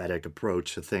sympathetic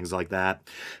approach to things like that.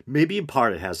 Maybe in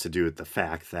part it has to do with the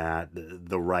fact that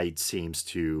the right seems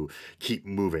to keep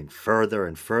moving further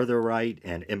and further right,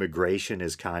 and immigration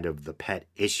is kind of the pet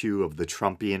issue of the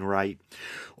Trumpian right.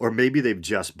 Or maybe they've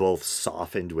just both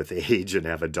softened with age and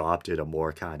have adopted a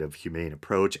more kind of humane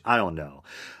approach. I don't know.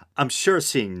 I'm sure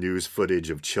seeing news footage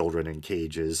of children in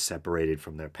cages separated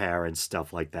from their parents,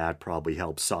 stuff like that, probably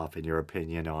helps soften your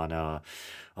opinion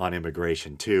on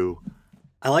immigration too.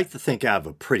 I like to think I have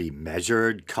a pretty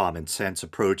measured, common sense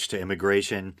approach to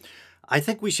immigration. I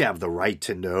think we should have the right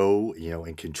to know,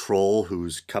 and control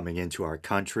who's coming into our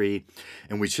country.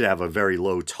 And we should have a very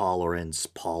low tolerance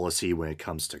policy when it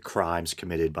comes to crimes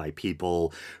committed by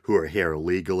people who are here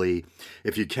illegally.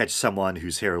 If you catch someone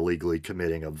who's here illegally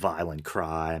committing a violent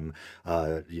crime,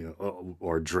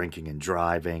 or drinking and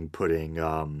driving,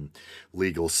 putting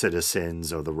legal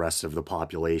citizens or the rest of the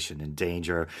population in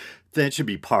danger, then it should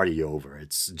be party over.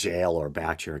 It's jail or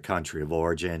back to your country of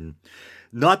origin.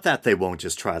 Not that they won't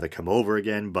just try to come over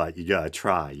again, but you gotta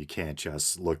try. You can't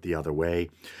just look the other way.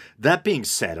 That being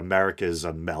said, America is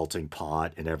a melting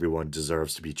pot and everyone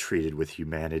deserves to be treated with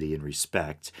humanity and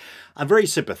respect. I'm very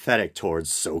sympathetic towards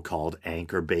so called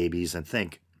anchor babies and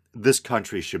think this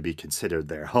country should be considered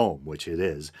their home, which it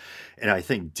is. And I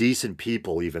think decent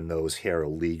people, even those here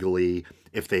illegally,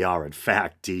 if they are in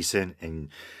fact decent and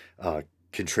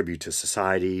contribute to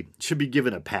society, should be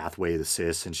given a pathway to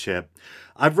citizenship.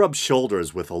 I've rubbed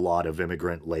shoulders with a lot of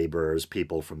immigrant laborers,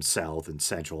 people from South and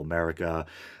Central America.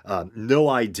 No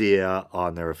idea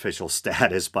on their official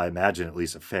status, but I imagine at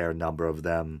least a fair number of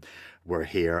them were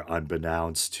here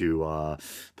unbeknownst to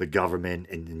the government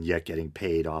and yet getting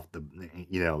paid off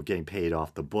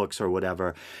the books or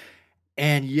whatever.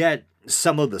 And yet,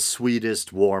 some of the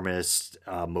sweetest, warmest,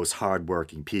 most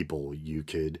hardworking people you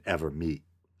could ever meet.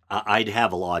 I'd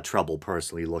have a lot of trouble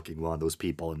personally looking one of those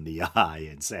people in the eye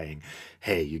and saying,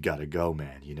 hey, you gotta go,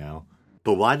 man.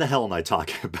 But why the hell am I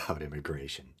talking about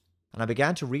immigration? And I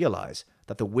began to realize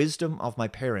that the wisdom of my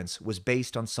parents was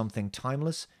based on something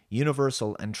timeless,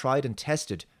 universal, and tried and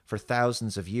tested for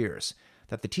thousands of years,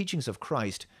 that the teachings of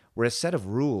Christ were a set of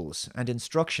rules and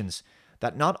instructions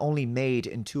that not only made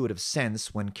intuitive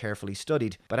sense when carefully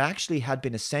studied, but actually had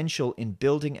been essential in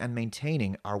building and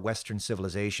maintaining our Western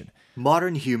civilization.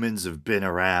 Modern humans have been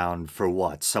around for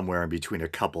what? Somewhere in between a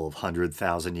couple of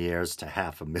 100,000 years to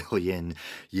 500,000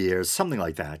 years, something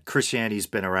like that. Christianity's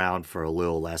been around for a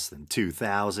little less than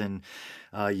 2,000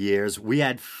 years. We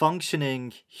had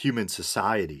functioning human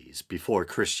societies before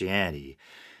Christianity,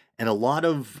 and a lot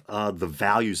of the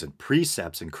values and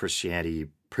precepts in Christianity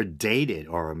predated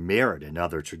or are mirrored in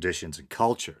other traditions and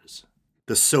cultures.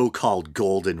 The so called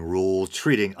golden rule,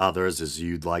 treating others as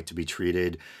you'd like to be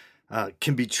treated,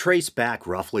 can be traced back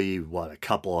roughly, a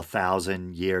couple of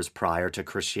thousand years prior to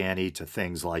Christianity to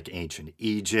things like ancient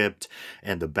Egypt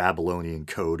and the Babylonian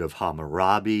Code of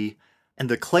Hammurabi. And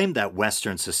the claim that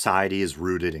Western society is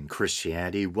rooted in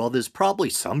Christianity, well, there's probably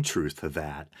some truth to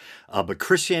that. But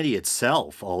Christianity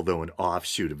itself, although an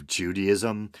offshoot of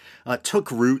Judaism, took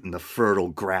root in the fertile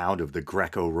ground of the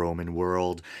Greco-Roman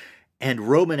world. And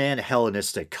Roman and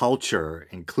Hellenistic culture,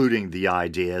 including the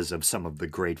ideas of some of the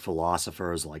great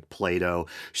philosophers like Plato,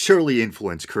 surely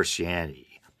influenced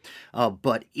Christianity.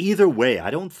 But either way, I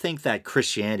don't think that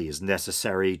Christianity is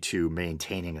necessary to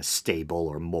maintaining a stable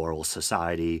or moral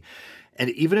society. And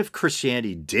even if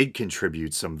Christianity did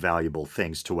contribute some valuable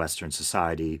things to Western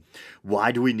society,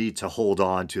 why do we need to hold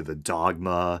on to the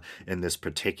dogma in this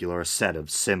particular set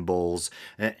of symbols?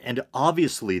 And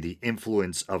obviously, the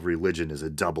influence of religion is a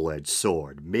double-edged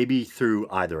sword. Maybe through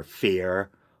either fear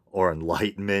or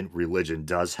enlightenment, religion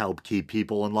does help keep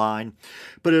people in line,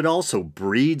 but it also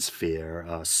breeds fear.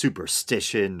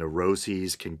 Superstition,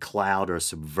 neuroses can cloud or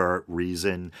subvert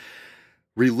reason.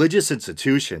 Religious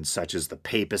institutions such as the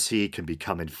papacy can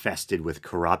become infested with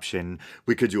corruption.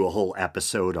 We could do a whole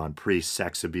episode on priest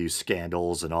sex abuse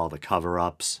scandals and all the cover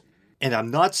ups. And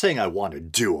I'm not saying I want to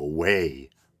do away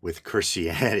with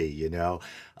Christianity.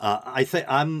 I think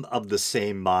I'm of the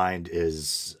same mind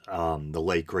as the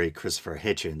late, great Christopher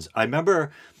Hitchens. I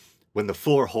remember when the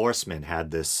Four Horsemen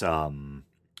had this,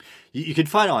 you can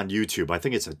find it on YouTube. I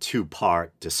think it's a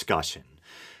two-part discussion.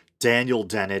 Daniel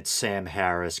Dennett, Sam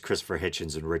Harris, Christopher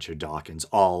Hitchens, and Richard Dawkins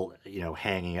all,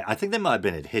 hanging. I think they might have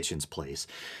been at Hitchens' place,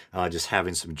 just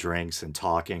having some drinks and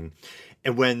talking.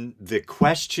 And when the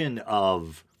question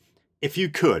of if you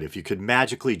could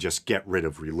magically just get rid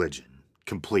of religion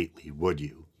completely, would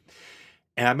you?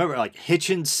 And I remember like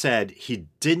Hitchens said he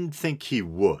didn't think he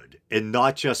would. And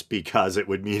not just because it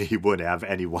would mean he wouldn't have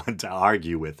anyone to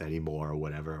argue with anymore or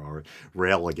whatever, or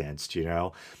rail against, you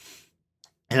know?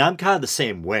 And I'm kind of the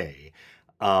same way.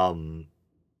 Um,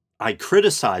 I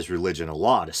criticize religion a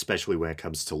lot, especially when it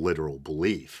comes to literal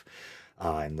belief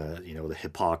and the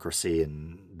hypocrisy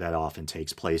and that often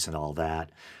takes place and all that,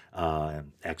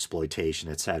 exploitation,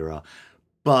 etc.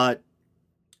 But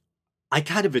I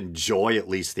kind of enjoy at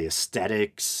least the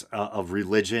aesthetics of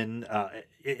religion.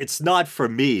 It's not for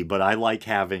me, but I like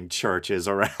having churches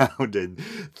around and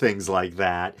things like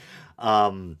that.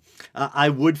 I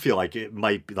would feel like it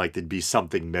might be like there'd be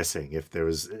something missing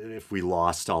if we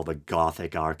lost all the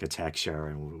Gothic architecture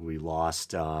and we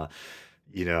lost,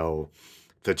 you know,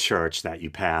 the church that you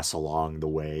pass along the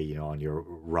way, on your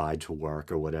ride to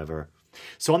work or whatever.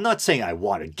 So I'm not saying I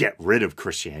want to get rid of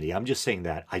Christianity. I'm just saying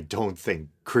that I don't think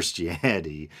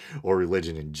Christianity or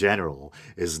religion in general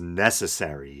is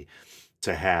necessary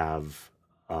to have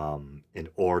an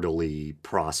orderly,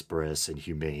 prosperous, and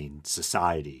humane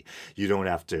society. You don't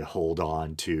have to hold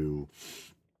on to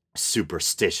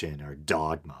superstition or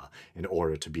dogma in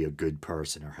order to be a good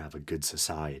person or have a good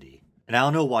society. And I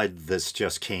don't know why this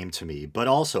just came to me, but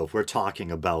also if we're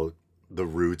talking about the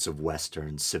roots of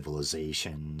Western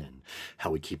civilization and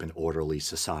how we keep an orderly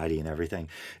society and everything,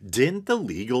 didn't the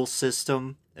legal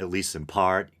system, at least in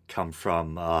part, come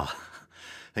from, I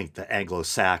think, the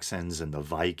Anglo-Saxons and the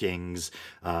Vikings?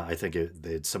 I think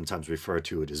they'd sometimes refer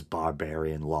to it as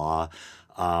barbarian law.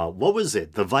 What was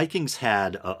it? The Vikings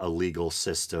had a legal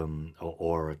system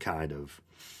or a kind of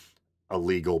a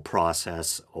legal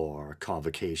process or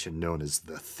convocation known as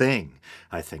the Thing,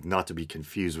 I think, not to be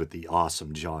confused with the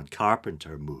awesome John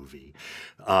Carpenter movie.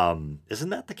 Isn't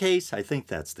that the case? I think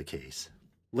that's the case.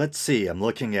 Let's see, I'm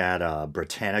looking at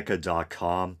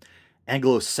Britannica.com.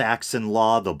 Anglo-Saxon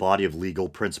law, the body of legal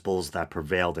principles that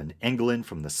prevailed in England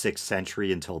from the 6th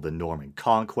century until the Norman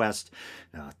conquest,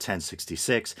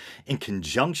 1066, in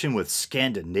conjunction with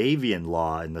Scandinavian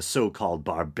law and the so-called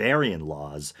barbarian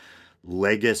laws,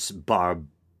 Barbarorum,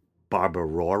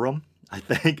 I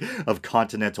think, of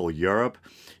continental Europe.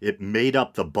 It made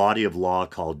up the body of law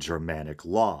called Germanic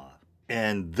law.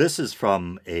 And this is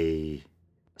from a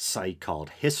site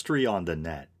called History on the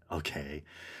Net. Okay.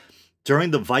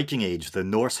 During the Viking Age, the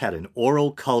Norse had an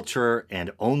oral culture and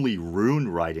only rune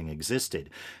writing existed.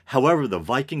 However, the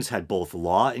Vikings had both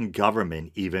law and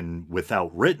government even without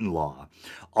written law.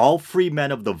 All free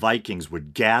men of the Vikings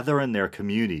would gather in their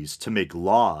communities to make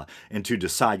law and to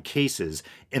decide cases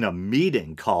in a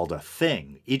meeting called a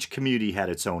thing. Each community had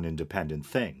its own independent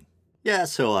thing. Yeah,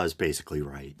 so I was basically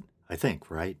right. I think,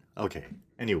 right? Okay.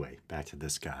 Anyway, back to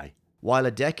this guy. While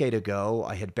a decade ago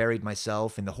I had buried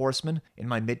myself in The Horseman, in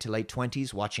my mid to late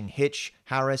 20s, watching Hitch,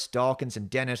 Harris, Dawkins, and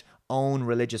Dennett own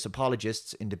religious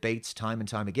apologists in debates time and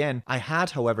time again, I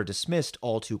had, however, dismissed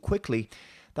all too quickly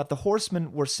that the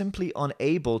Horsemen were simply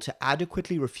unable to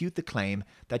adequately refute the claim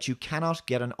that you cannot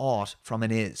get an ought from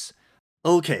an is.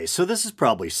 Okay, so this is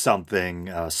probably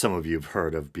something some of you have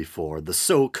heard of before, the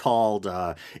so-called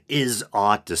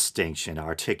is-ought distinction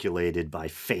articulated by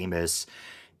famous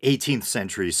 18th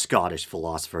century Scottish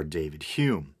philosopher David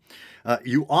Hume.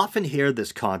 You often hear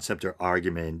this concept or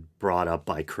argument brought up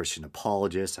by Christian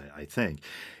apologists, I think.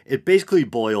 It basically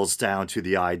boils down to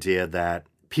the idea that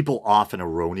people often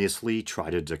erroneously try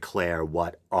to declare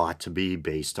what ought to be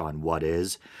based on what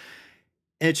is.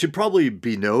 And it should probably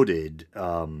be noted,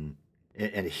 and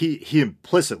he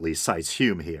implicitly cites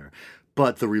Hume here,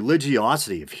 but the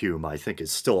religiosity of Hume, I think,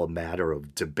 is still a matter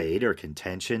of debate or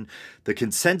contention. The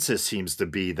consensus seems to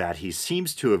be that he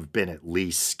seems to have been at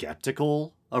least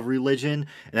skeptical of religion,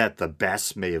 and at the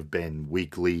best may have been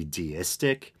weakly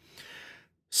deistic.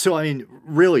 So, I mean,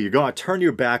 really, you're going to turn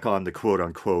your back on the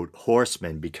quote-unquote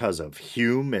horseman because of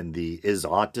Hume and the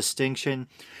is-ought distinction.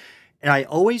 And I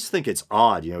always think it's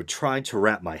odd, trying to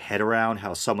wrap my head around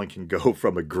how someone can go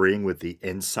from agreeing with the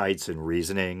insights and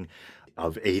reasoning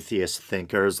of atheist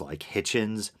thinkers like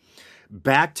Hitchens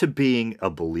back to being a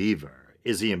believer.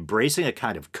 Is he embracing a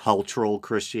kind of cultural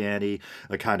Christianity,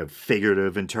 a kind of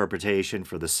figurative interpretation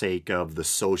for the sake of the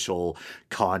social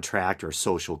contract or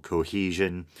social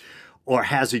cohesion? Or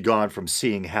has he gone from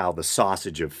seeing how the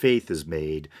sausage of faith is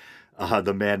made,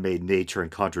 the man-made nature and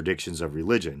contradictions of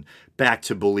religion, back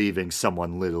to believing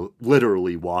someone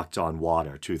literally walked on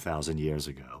water 2,000 years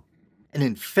ago? And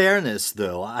in fairness,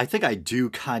 though, I think I do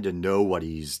kind of know what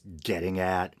he's getting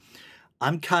at.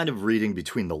 I'm kind of reading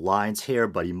between the lines here,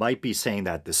 but he might be saying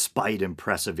that despite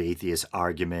impressive atheist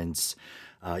arguments,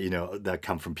 that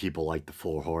come from people like the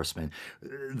Four Horsemen,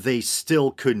 they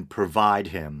still couldn't provide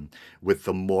him with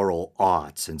the moral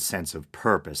oughts and sense of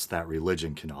purpose that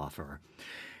religion can offer.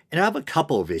 And I have a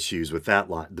couple of issues with that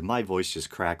line. My voice just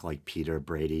cracked like Peter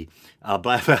Brady. But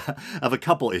I have a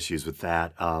couple issues with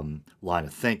that line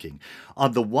of thinking.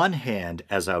 On the one hand,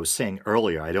 as I was saying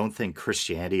earlier, I don't think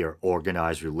Christianity or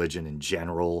organized religion in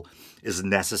general is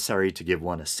necessary to give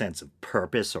one a sense of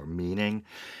purpose or meaning.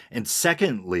 And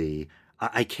secondly,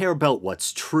 I care about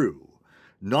what's true.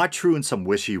 Not true in some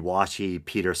wishy washy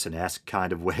Peterson-esque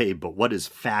kind of way, but what is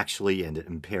factually and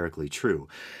empirically true.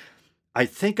 I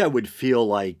think I would feel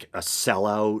like a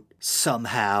sellout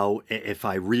somehow if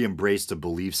I re-embraced a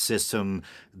belief system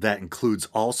that includes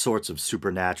all sorts of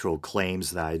supernatural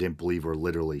claims that I didn't believe were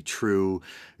literally true,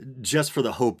 just for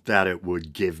the hope that it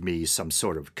would give me some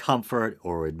sort of comfort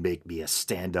or would make me a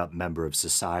stand-up member of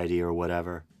society or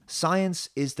whatever. Science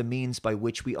is the means by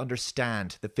which we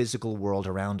understand the physical world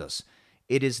around us.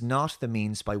 It is not the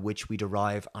means by which we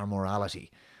derive our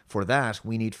morality. For that,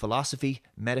 we need philosophy,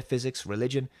 metaphysics,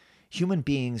 religion. Human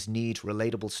beings need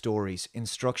relatable stories,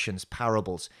 instructions,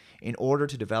 parables, in order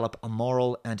to develop a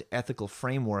moral and ethical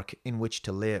framework in which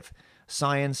to live.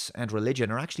 Science and religion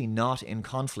are actually not in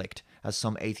conflict, as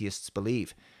some atheists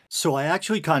believe. So I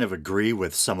actually kind of agree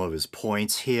with some of his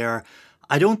points here.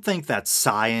 I don't think that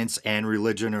science and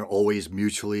religion are always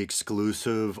mutually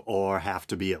exclusive or have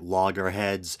to be at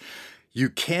loggerheads. You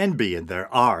can be, and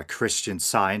there are Christian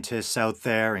scientists out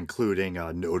there, including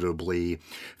notably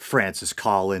Francis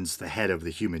Collins, the head of the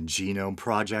Human Genome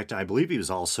Project. I believe he was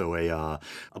also a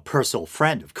personal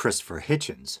friend of Christopher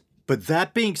Hitchens. But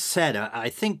that being said, I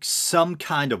think some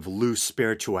kind of loose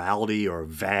spirituality or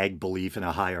vague belief in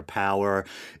a higher power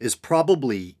is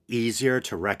probably easier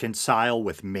to reconcile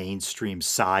with mainstream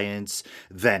science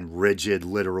than rigid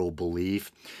literal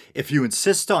belief. If you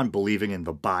insist on believing in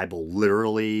the Bible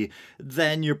literally,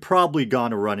 then you're probably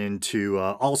going to run into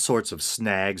all sorts of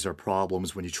snags or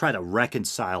problems when you try to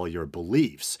reconcile your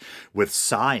beliefs with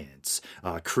science,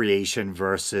 creation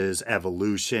versus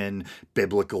evolution,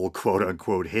 biblical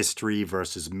quote-unquote history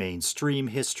versus mainstream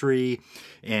history,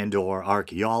 and or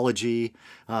archaeology,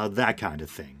 that kind of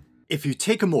thing. If you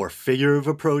take a more figurative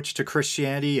approach to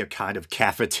Christianity, a kind of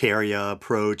cafeteria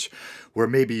approach, where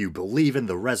maybe you believe in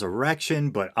the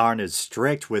resurrection but aren't as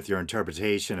strict with your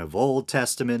interpretation of Old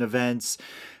Testament events,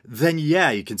 then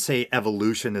yeah, you can say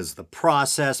evolution is the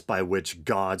process by which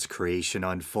God's creation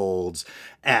unfolds.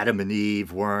 Adam and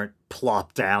Eve weren't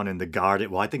plopped down in the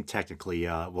garden. Well, I think technically,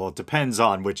 it depends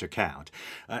on which account.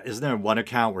 Isn't there one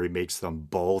account where he makes them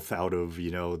both out of,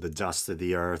 the dust of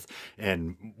the earth?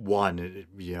 And one,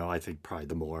 I think probably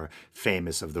the more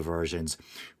famous of the versions,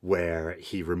 where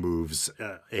he removes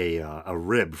a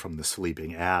rib from the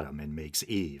sleeping Adam and makes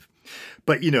Eve.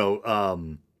 But,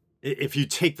 if you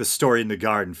take the story in the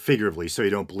garden figuratively, so you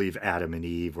don't believe Adam and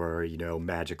Eve were,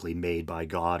 magically made by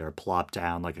God or plopped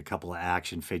down like a couple of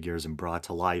action figures and brought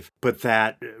to life, but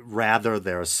that rather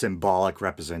they're a symbolic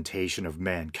representation of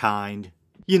mankind,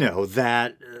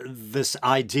 that this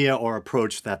idea or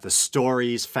approach that the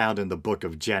stories found in the book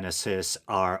of Genesis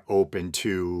are open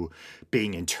to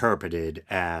being interpreted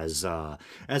as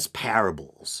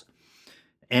parables.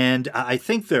 And I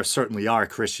think there certainly are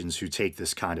Christians who take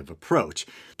this kind of approach,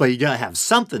 but you gotta have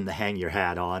something to hang your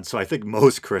hat on. So I think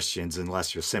most Christians,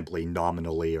 unless you're simply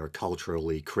nominally or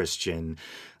culturally Christian,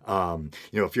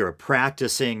 if you're a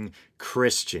practicing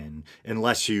Christian,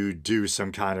 unless you do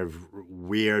some kind of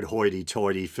weird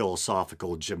hoity-toity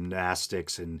philosophical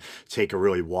gymnastics and take a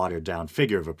really watered-down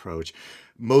figurative approach,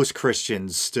 most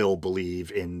Christians still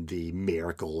believe in the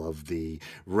miracle of the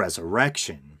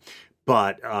resurrection.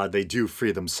 But they do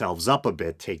free themselves up a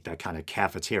bit, take that kind of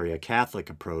cafeteria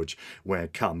Catholic approach when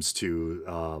it comes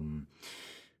to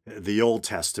the Old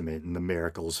Testament and the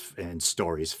miracles and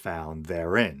stories found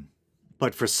therein.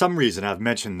 But for some reason, I've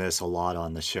mentioned this a lot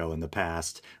on the show in the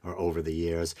past or over the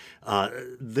years,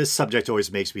 this subject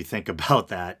always makes me think about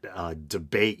that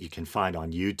debate you can find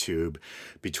on YouTube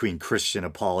between Christian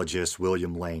apologist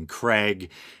William Lane Craig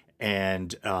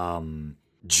and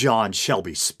John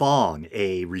Shelby Spong,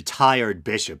 a retired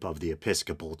bishop of the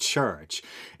Episcopal Church.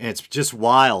 And it's just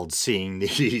wild seeing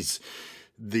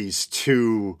these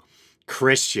two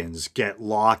Christians get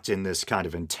locked in this kind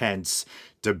of intense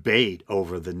debate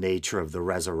over the nature of the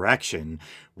resurrection,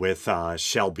 with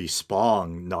Shelby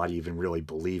Spong not even really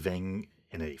believing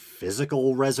in a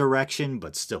physical resurrection,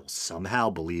 but still somehow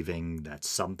believing that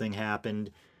something happened.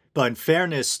 But in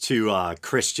fairness to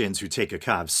Christians who take a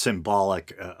kind of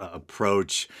symbolic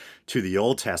approach to the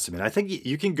Old Testament, I think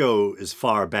you can go as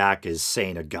far back as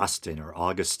St. Augustine or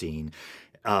Augustine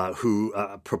who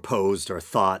proposed or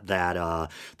thought that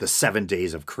the 7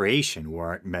 days of creation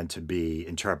weren't meant to be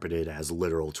interpreted as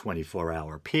literal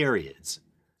 24-hour periods.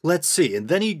 Let's see. And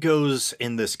then he goes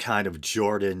in this kind of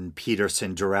Jordan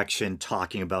Peterson direction,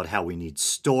 talking about how we need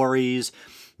stories.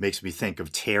 Makes me think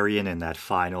of Tyrion in that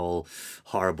final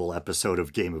horrible episode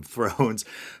of Game of Thrones.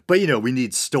 But, we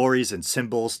need stories and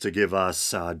symbols to give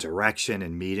us direction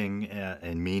and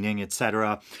meaning,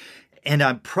 etc. And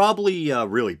I'm probably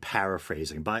really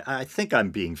paraphrasing, but I think I'm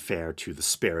being fair to the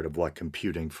spirit of what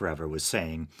Computing Forever was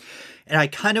saying. And I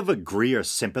kind of agree or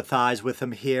sympathize with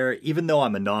him here. Even though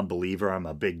I'm a non-believer, I'm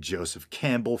a big Joseph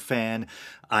Campbell fan.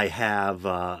 I have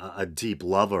a deep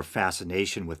love or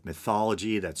fascination with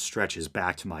mythology that stretches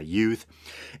back to my youth.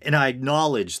 And I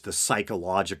acknowledge the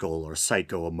psychological or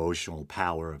psycho-emotional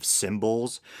power of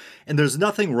symbols. And there's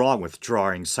nothing wrong with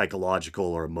drawing psychological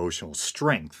or emotional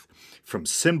strength from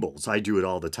symbols. I do it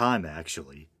all the time,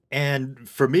 actually. And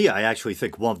for me, I actually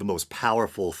think one of the most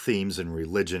powerful themes in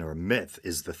religion or myth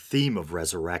is the theme of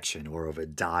resurrection or of a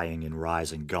dying and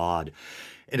rising God.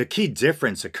 And a key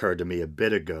difference occurred to me a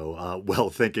bit ago while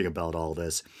thinking about all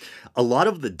this. A lot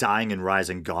of the dying and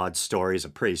rising God stories are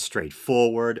pretty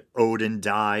straightforward. Odin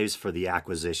dies for the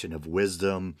acquisition of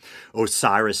wisdom.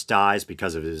 Osiris dies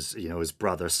because of his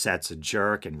brother Set's a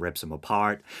jerk and rips him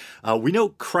apart. We know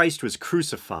Christ was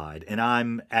crucified, and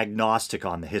I'm agnostic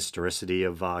on the historicity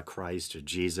of Christ or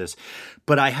Jesus,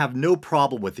 but I have no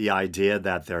problem with the idea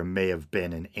that there may have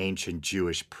been an ancient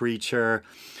Jewish preacher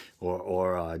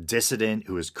or a dissident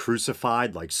who was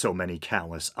crucified, like so many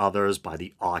countless others, by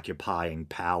the occupying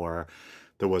power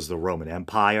that was the Roman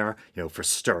Empire, for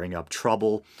stirring up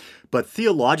trouble. But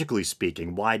theologically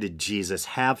speaking, why did Jesus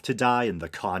have to die in the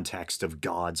context of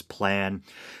God's plan?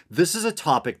 This is a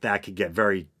topic that could get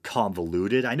very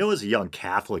convoluted. I know as a young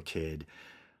Catholic kid,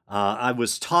 I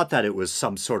was taught that it was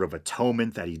some sort of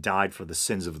atonement, that he died for the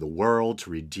sins of the world to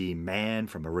redeem man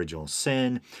from original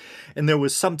sin. And there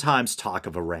was sometimes talk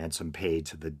of a ransom paid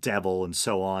to the devil and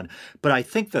so on. But I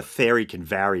think the theory can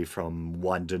vary from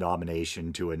one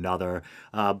denomination to another.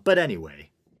 But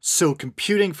anyway. So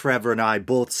Computing Forever and I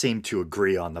both seem to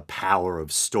agree on the power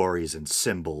of stories and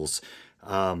symbols.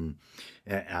 I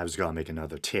was going to make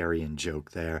another Tyrion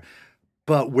joke there.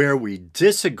 But where we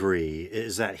disagree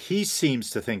is that he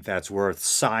seems to think that's worth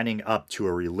signing up to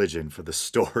a religion for the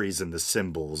stories and the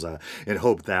symbols and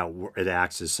hope that it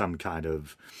acts as some kind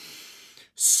of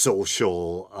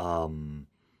social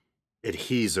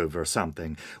adhesive or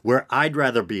something, where I'd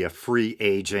rather be a free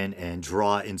agent and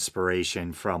draw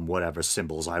inspiration from whatever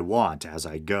symbols I want as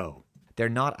I go. They're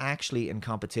not actually in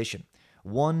competition.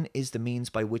 One is the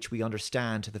means by which we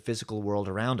understand the physical world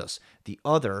around us. The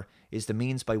other is the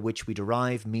means by which we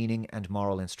derive meaning and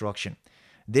moral instruction.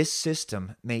 This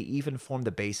system may even form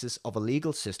the basis of a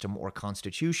legal system or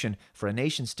constitution for a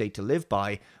nation-state to live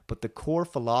by, but the core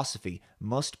philosophy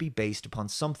must be based upon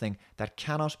something that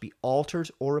cannot be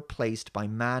altered or replaced by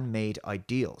man-made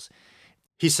ideals.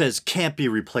 He says can't be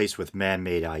replaced with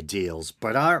man-made ideals,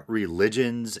 but aren't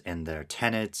religions and their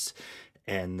tenets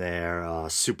and their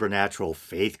supernatural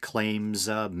faith claims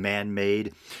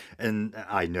man-made? And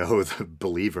I know the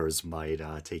believers might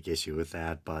take issue with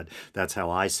that, but that's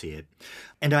how I see it.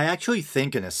 And I actually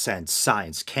think, in a sense,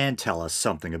 science can tell us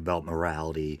something about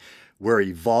morality. We're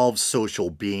evolved social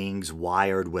beings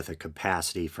wired with a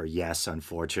capacity for, yes,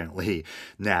 unfortunately,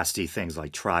 nasty things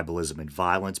like tribalism and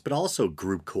violence, but also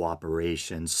group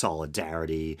cooperation,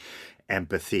 solidarity,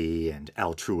 empathy, and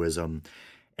altruism.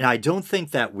 And I don't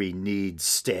think that we need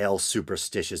stale,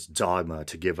 superstitious dogma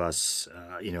to give us,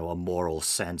 a moral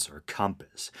sense or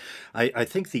compass. I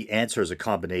think the answer is a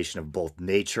combination of both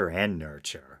nature and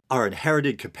nurture. Our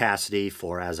inherited capacity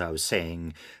for, as I was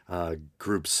saying,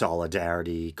 group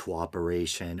solidarity,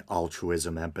 cooperation,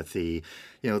 altruism, empathy,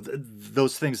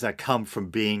 those things that come from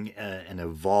being an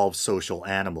evolved social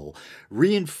animal,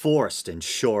 reinforced and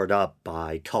shored up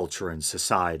by culture and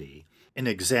society. An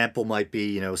example might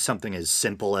be, something as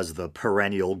simple as the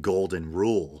perennial golden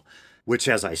rule, which,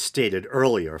 as I stated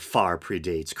earlier, far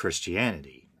predates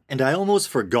Christianity. And I almost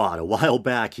forgot, a while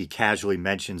back he casually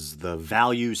mentions the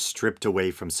values stripped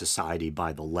away from society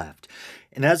by the left.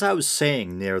 And as I was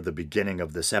saying near the beginning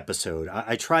of this episode,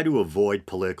 I try to avoid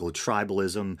political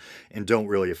tribalism and don't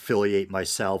really affiliate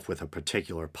myself with a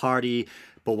particular party.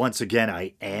 But once again,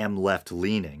 I am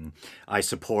left-leaning. I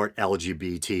support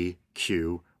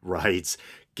LGBTQ rights,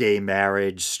 gay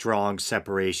marriage, strong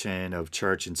separation of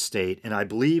church and state, and I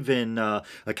believe in a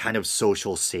kind of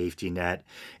social safety net.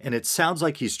 And it sounds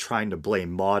like he's trying to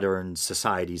blame modern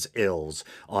society's ills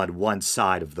on one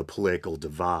side of the political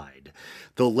divide.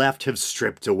 The left have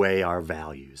stripped away our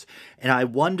values. And I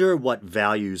wonder what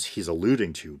values he's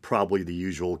alluding to. Probably the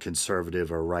usual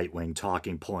conservative or right wing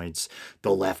talking points.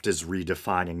 The left is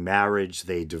redefining marriage.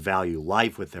 They devalue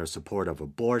life with their support of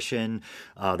abortion.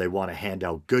 They want to hand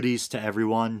out goodies to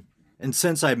everyone. And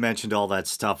since I mentioned all that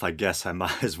stuff, I guess I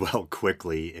might as well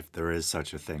quickly, if there is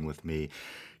such a thing with me,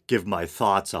 give my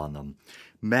thoughts on them.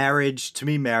 Marriage, to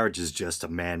me, marriage is just a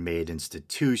man made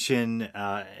institution,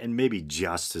 and maybe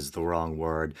just is the wrong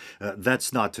word.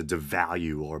 That's not to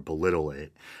devalue or belittle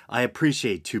it. I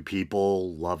appreciate two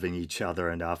people loving each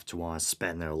other enough to want to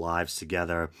spend their lives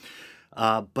together.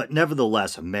 But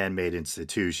nevertheless, a man made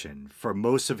institution. For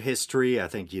most of history, I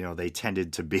think, they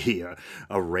tended to be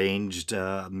arranged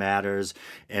matters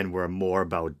and were more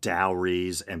about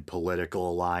dowries and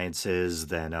political alliances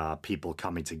than people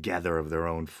coming together of their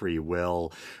own free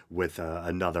will with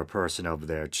another person of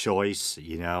their choice.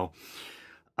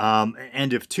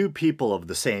 And if two people of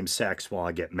the same sex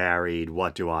want to get married,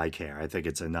 what do I care? I think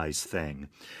it's a nice thing.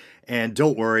 And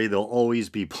don't worry, there'll always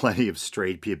be plenty of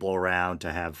straight people around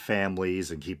to have families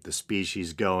and keep the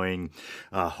species going.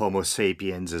 Homo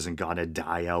sapiens isn't going to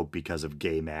die out because of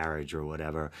gay marriage or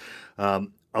whatever.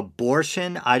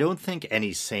 Abortion, I don't think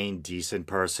any sane, decent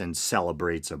person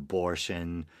celebrates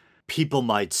abortion. People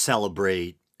might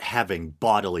celebrate having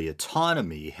bodily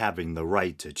autonomy, having the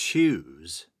right to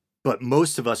choose. But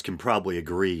most of us can probably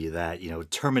agree that,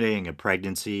 terminating a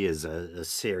pregnancy is a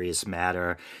serious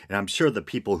matter. And I'm sure the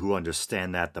people who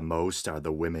understand that the most are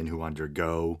the women who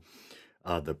undergo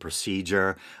the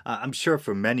procedure. I'm sure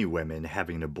for many women,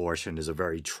 having an abortion is a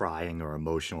very trying or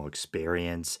emotional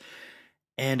experience.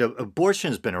 And abortion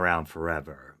has been around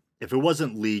forever. If it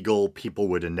wasn't legal, people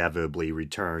would inevitably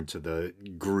return to the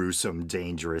gruesome,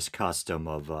 dangerous custom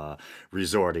of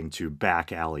resorting to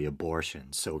back alley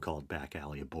abortions, so called back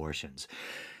alley abortions.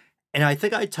 And I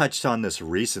think I touched on this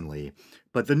recently,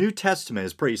 but the New Testament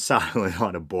is pretty silent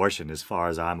on abortion as far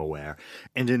as I'm aware.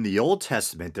 And in the Old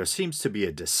Testament, there seems to be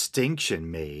a distinction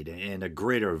made and a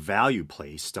greater value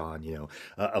placed on,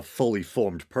 a fully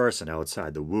formed person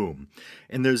outside the womb.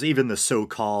 And there's even the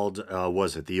so-called,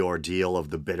 was it the ordeal of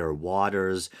the bitter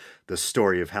waters, the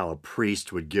story of how a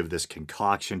priest would give this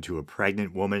concoction to a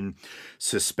pregnant woman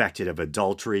suspected of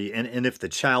adultery. And if the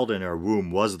child in her womb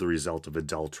was the result of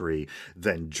adultery,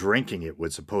 then drinking it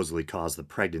would supposedly cause the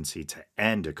pregnancy to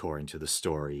end, according to the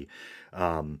story.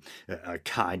 A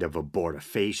kind of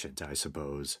abortifacient, I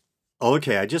suppose.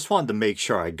 Okay, I just wanted to make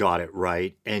sure I got it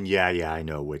right. And yeah, I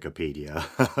know Wikipedia.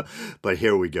 But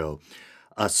here we go.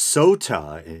 A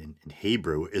sota in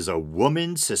Hebrew is a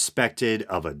woman suspected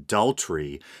of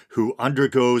adultery who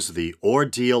undergoes the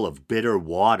ordeal of bitter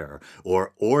water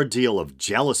or ordeal of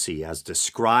jealousy as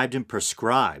described and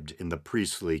prescribed in the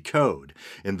priestly code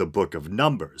in the book of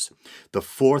Numbers, the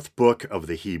fourth book of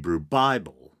the Hebrew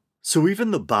Bible. So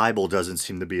even the Bible doesn't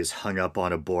seem to be as hung up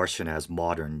on abortion as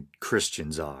modern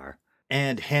Christians are.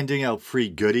 And handing out free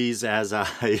goodies, as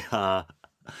I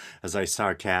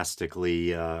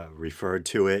sarcastically referred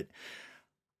to it.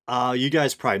 You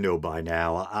guys probably know by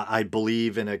now, I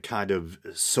believe in a kind of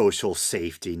social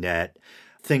safety net.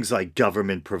 Things like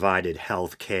government provided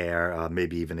health care,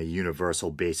 maybe even a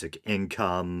universal basic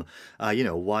income.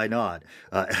 Why not?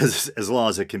 As long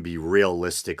as it can be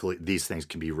realistically, these things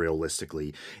can be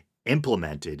realistically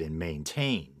implemented and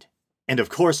maintained. And of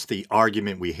course, the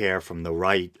argument we hear from the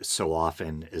right so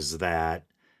often is that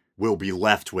we'll be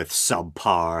left with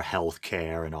subpar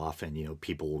healthcare, and often,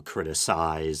 people will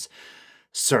criticize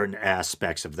certain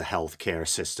aspects of the healthcare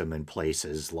system in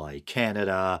places like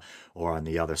Canada or on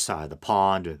the other side of the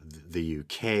pond, the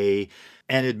UK.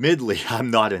 And admittedly,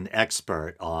 I'm not an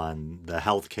expert on the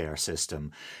healthcare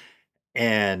system.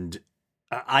 And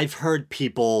I've heard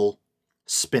people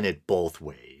spin it both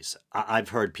ways. I've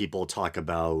heard people talk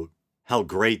about how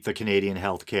great the Canadian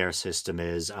healthcare system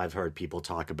is. I've heard people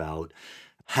talk about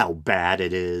how bad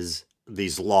it is,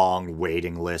 these long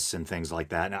waiting lists and things like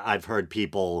that. And I've heard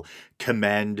people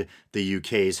commend the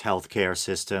UK's healthcare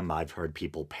system. I've heard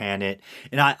people pan it.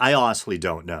 And I honestly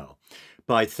don't know.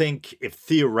 But I think if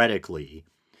theoretically,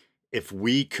 if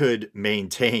we could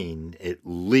maintain at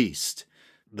least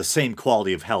the same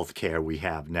quality of healthcare we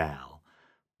have now,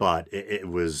 but it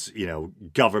was,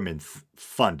 government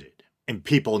funded, and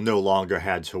people no longer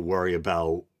had to worry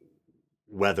about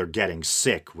whether getting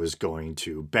sick was going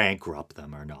to bankrupt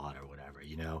them or not or whatever,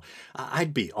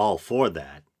 I'd be all for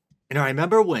that. And I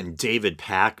remember when David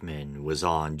Pakman was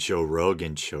on Joe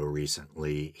Rogan's show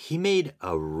recently, he made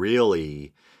a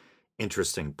really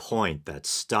interesting point that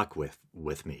stuck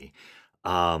with me.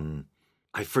 Um,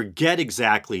 I forget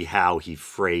exactly how he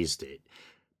phrased it,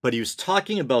 but he was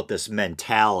talking about this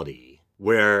mentality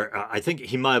where I think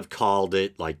he might have called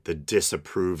it like the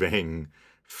disapproving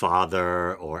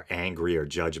father or angry or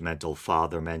judgmental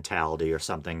father mentality or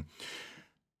something.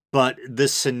 But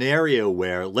this scenario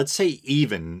where, let's say,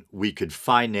 even we could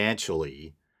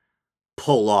financially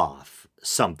pull off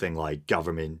something like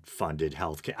government funded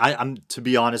healthcare. I'm to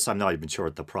be honest, I'm not even sure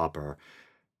what the proper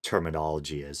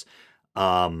terminology is.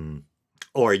 Um,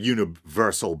 or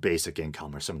universal basic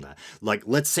income or something like that. Like,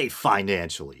 let's say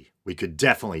financially, we could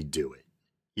definitely do it.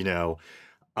 You know,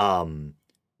 um,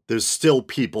 there's still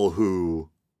people who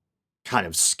kind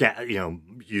of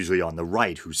usually on the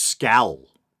right, who scowl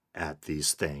at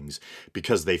these things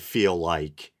because they feel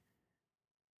like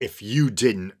if you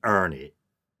didn't earn it,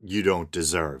 you don't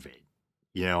deserve it.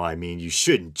 I mean, you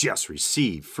shouldn't just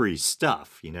receive free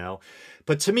stuff,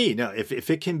 But to me, no, if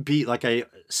it can be, like I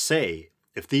say,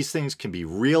 if these things can be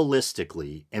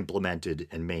realistically implemented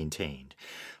and maintained,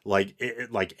 like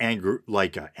Angru,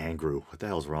 what the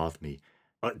hell's wrong with me?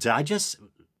 Did I just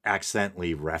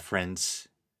accidentally reference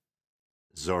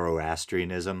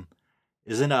Zoroastrianism?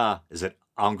 Is it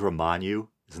Angra Mainyu?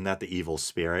 Isn't that the evil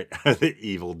spirit, the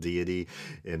evil deity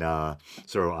in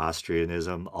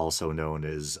Zoroastrianism, also known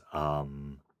as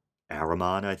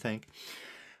Ahriman, I think?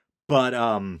 But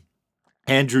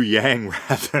Andrew Yang,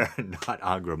 rather, not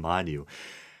Angra Mainyu.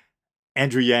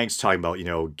 Andrew Yang's talking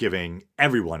about, giving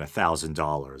everyone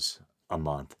 $1,000 a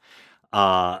month.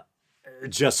 Uh,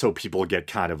 just so people get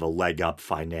kind of a leg up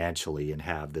financially and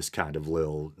have this kind of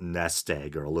little nest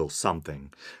egg or a little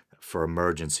something for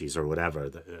emergencies or whatever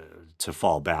to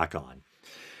fall back on.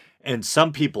 And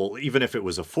some people, even if it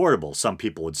was affordable, some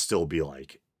people would still be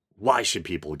like, why should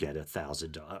people get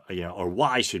 $1,000, or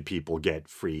why should people get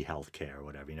free healthcare or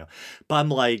whatever, But I'm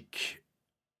like,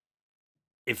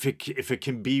 if it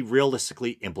can be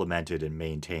realistically implemented and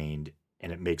maintained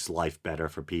and it makes life better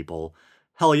for people,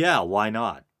 hell yeah, why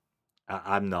not?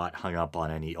 I'm not hung up on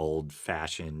any old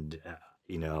fashioned,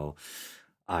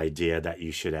 idea that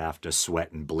you should have to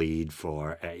sweat and bleed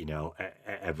for,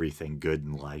 everything good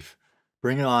in life.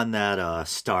 Bring on that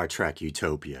Star Trek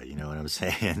utopia, you know what I'm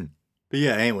saying? But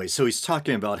yeah, anyway, so he's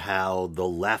talking about how the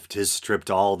left has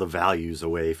stripped all the values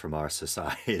away from our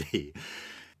society.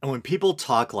 And when people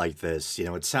talk like this,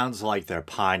 it sounds like they're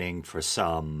pining for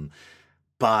some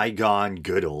bygone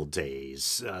good old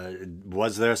days.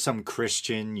 Was there some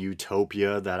Christian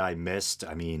utopia that I missed?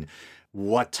 I mean,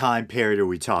 what time period are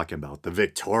we talking about? The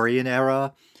Victorian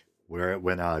era? Where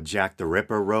when Jack the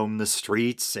Ripper roamed the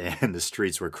streets and the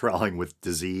streets were crawling with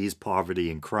disease, poverty,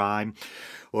 and crime?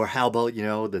 Or how about, the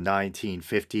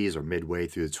 1950s or midway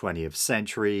through the 20th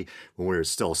century when we were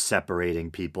still separating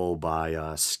people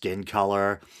by skin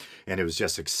color and it was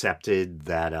just accepted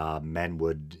that men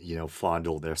would,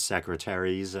 fondle their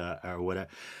secretaries or whatever?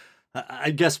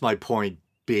 I guess my point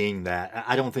being that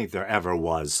I don't think there ever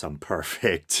was some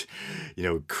perfect,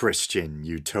 Christian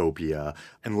utopia.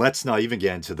 And let's not even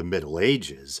get into the Middle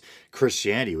Ages.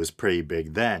 Christianity was pretty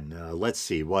big then. Let's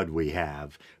see, what we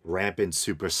have? Rampant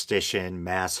superstition,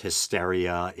 mass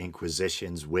hysteria,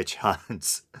 inquisitions, witch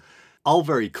hunts. All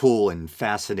very cool and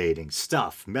fascinating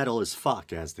stuff. Metal as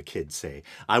fuck, as the kids say.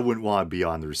 I wouldn't want to be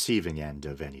on the receiving end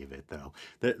of any of it, though.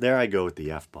 There I go with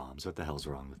the F-bombs. What the hell's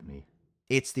wrong with me?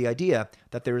 It's the idea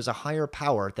that there is a higher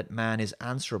power that man is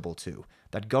answerable to,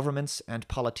 that governments and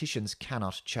politicians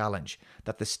cannot challenge,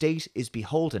 that the state is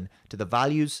beholden to the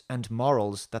values and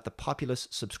morals that the populace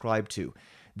subscribe to.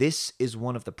 This is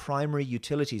one of the primary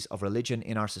utilities of religion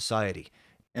in our society.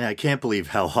 And I can't believe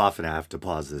how often I have to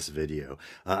pause this video.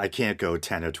 I can't go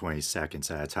 10 or 20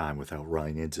 seconds at a time without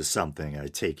running into something I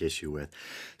take issue with.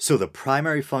 So the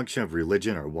primary function of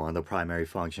religion, or one of the primary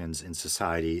functions in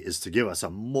society, is to give us a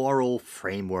moral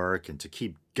framework and to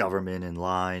keep government in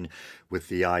line with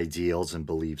the ideals and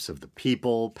beliefs of the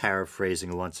people.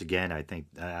 Paraphrasing once again, I think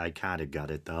I kind of got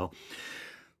it though.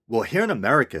 Well, here in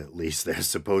America, at least, there's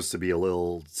supposed to be a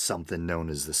little something known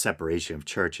as the separation of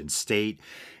church and state.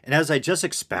 And as I just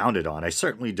expounded on, I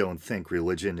certainly don't think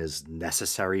religion is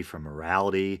necessary for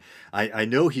morality. I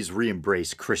know he's re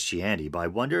embraced Christianity, but I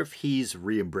wonder if he's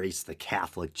re embraced the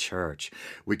Catholic Church.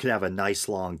 We could have a nice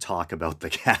long talk about the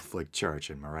Catholic Church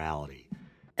and morality.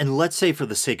 And let's say, for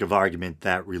the sake of argument,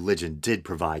 that religion did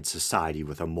provide society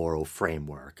with a moral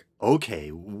framework.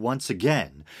 Okay, once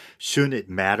again, shouldn't it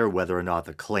matter whether or not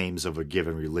the claims of a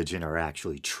given religion are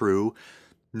actually true?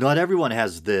 Not everyone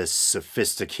has this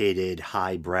sophisticated,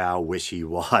 highbrow, wishy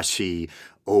washy,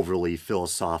 overly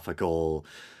philosophical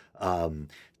um,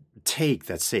 take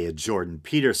that, say, a Jordan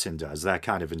Peterson does, that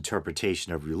kind of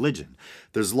interpretation of religion.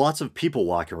 There's lots of people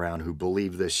walking around who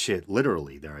believe this shit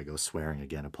literally. There I go swearing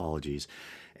again, apologies.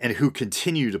 And who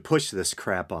continue to push this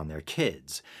crap on their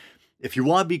kids. If you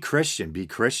want to be Christian, be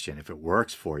Christian. If it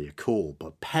works for you, cool.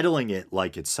 But peddling it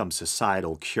like it's some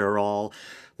societal cure all,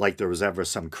 like there was ever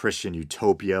some Christian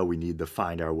utopia we need to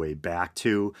find our way back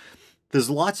to. There's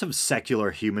lots of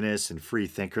secular humanists and free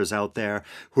thinkers out there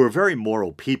who are very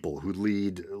moral people who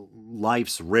lead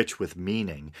lives rich with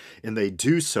meaning, and they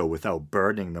do so without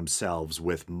burdening themselves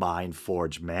with mind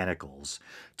forged manacles,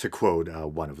 to quote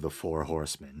one of the four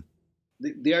horsemen.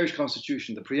 The Irish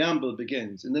Constitution, the preamble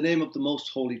begins, in the name of the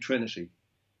most holy Trinity,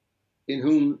 in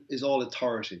whom is all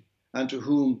authority, and to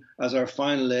whom, as our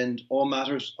final end, all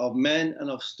matters of men and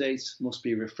of states must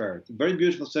be referred. A very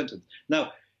beautiful sentence.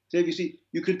 Now, Dave, you see,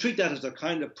 you can treat that as a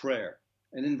kind of prayer,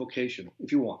 an invocation,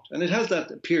 if you want. And it has that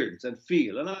appearance and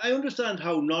feel. And I understand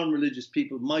how non-religious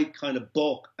people might kind of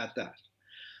balk at that.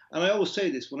 And I always say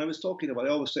this, when I was talking about it,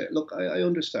 I always say, look, I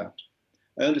understand.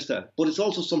 I understand. But it's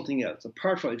also something else.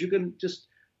 Apart from it, you can just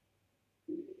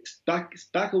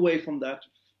back away from that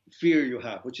fear you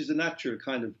have, which is a natural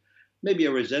kind of, maybe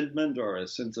a resentment or a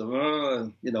sense of,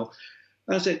 you know.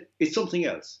 And I said, it's something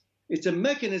else. It's a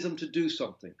mechanism to do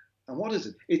something. And what is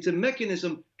it? It's a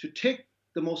mechanism to take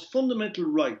the most fundamental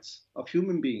rights of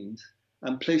human beings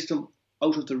and place them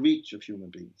out of the reach of human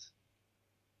beings.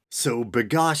 So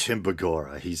Bagosh and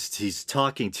Bagora, he's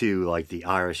talking to like the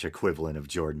Irish equivalent of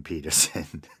Jordan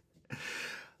Peterson.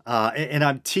 And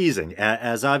I'm teasing,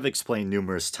 as I've explained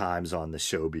numerous times on the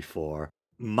show before.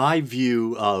 My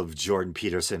view of Jordan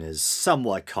Peterson is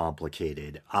somewhat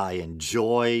complicated. I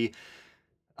enjoy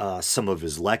some of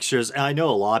his lectures. And I know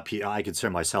a lot of people, I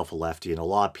consider myself a lefty, and a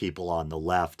lot of people on the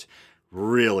left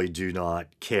really do not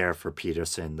care for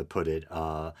Peterson, to put it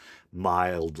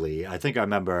mildly. I think I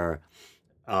remember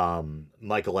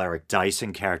Michael Eric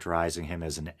Dyson characterizing him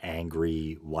as an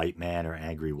angry white man or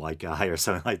angry white guy or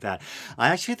something like that. I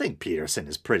actually think Peterson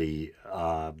is pretty,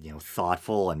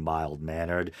 thoughtful and mild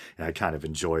mannered, and I kind of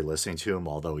enjoy listening to him.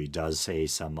 Although he does say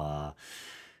some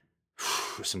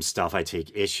stuff I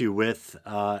take issue with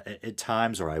at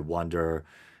times, or I wonder,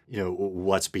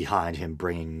 what's behind him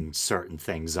bringing certain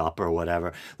things up or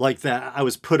whatever. Like that, I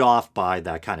was put off by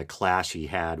that kind of clash he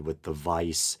had with the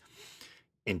Vice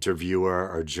interviewer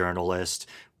or journalist.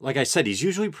 Like I said, he's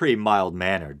usually pretty mild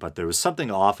mannered, but there was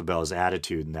something off about his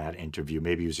attitude in that interview.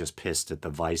 Maybe he was just pissed at the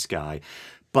Vice guy.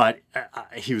 But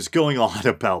he was going on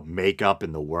about makeup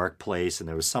in the workplace, and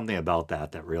there was something about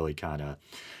that really kind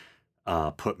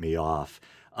of put me off.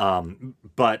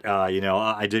 But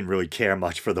I didn't really care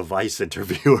much for the Vice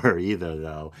interviewer either,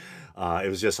 though. It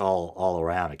was just all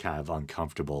around a kind of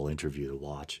uncomfortable interview to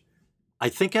watch. I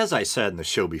think, as I said in the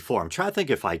show before, I'm trying to think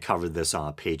if I covered this on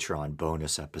a Patreon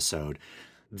bonus episode,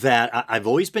 that I've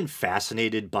always been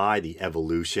fascinated by the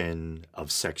evolution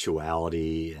of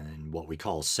sexuality and what we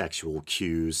call sexual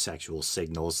cues, sexual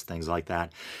signals, things like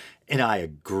that. And I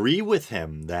agree with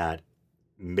him that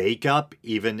makeup,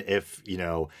 even if,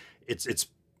 it's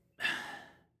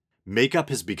makeup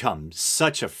has become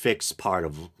such a fixed part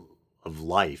of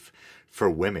life for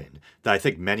women that I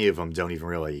think many of them don't even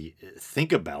really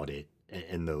think about it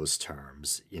in those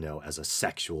terms, as a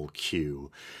sexual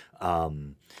cue.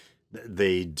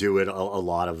 They do it, a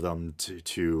lot of them,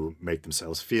 to make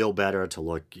themselves feel better, to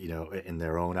look, in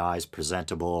their own eyes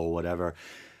presentable or whatever.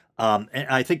 And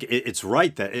I think it's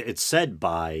right that it's said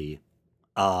by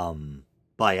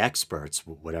experts,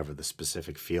 whatever the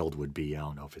specific field would be. I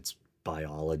don't know if it's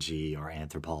biology or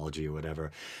anthropology or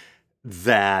whatever,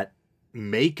 that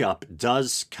makeup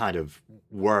does kind of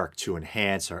work to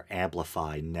enhance or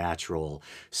amplify natural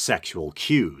sexual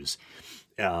cues.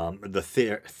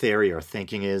 The theory or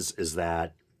thinking is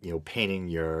that painting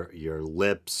your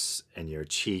lips and your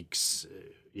cheeks,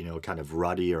 kind of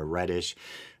ruddy or reddish,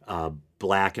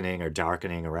 blackening or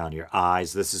darkening around your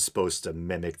eyes. This is supposed to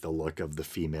mimic the look of the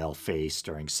female face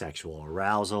during sexual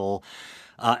arousal,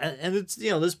 and it's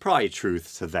there's probably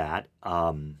truth to that.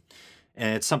 And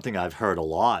it's something I've heard a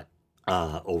lot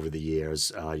over the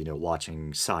years,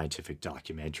 watching scientific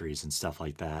documentaries and stuff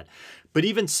like that. But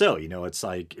even so, it's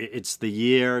like it's the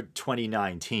year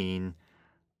 2019.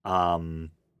 I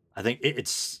think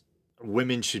it's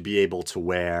women should be able to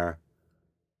wear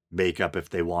makeup if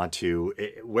they want to.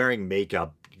 Wearing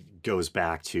makeup goes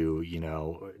back to,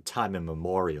 time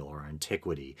immemorial or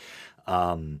antiquity.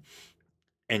 And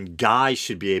guys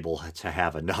should be able to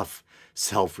have enough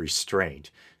self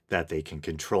restraint that they can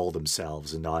control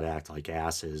themselves and not act like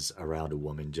asses around a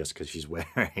woman just because she's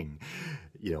wearing,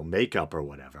 makeup or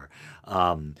whatever.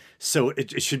 So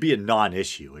it should be a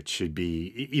non-issue. It should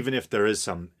be, even if there is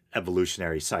some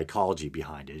evolutionary psychology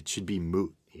behind it, it should be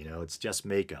moot. It's just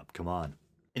makeup. Come on.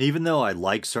 And even though I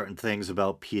like certain things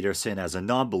about Peterson, as a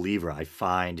non believer, I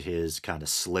find his kind of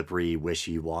slippery,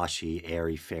 wishy washy,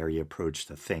 airy fairy approach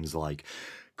to things like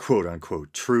quote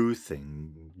unquote truth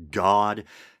and God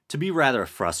to be rather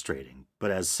frustrating.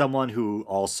 But as someone who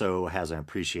also has an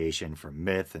appreciation for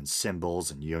myth and symbols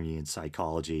and Jungian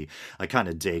psychology, I kind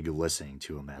of dig listening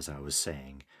to him, as I was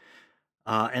saying.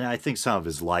 And I think some of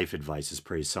his life advice is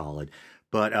pretty solid.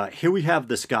 But here we have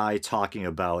this guy talking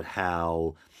about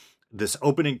how this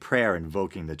opening prayer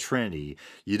invoking the Trinity,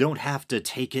 you don't have to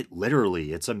take it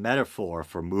literally. It's a metaphor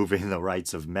for moving the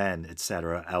rights of men,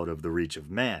 etc., out of the reach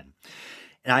of man.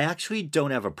 And I actually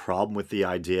don't have a problem with the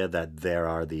idea that there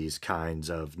are these kinds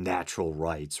of natural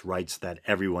rights, rights that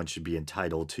everyone should be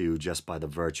entitled to just by the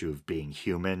virtue of being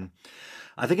human.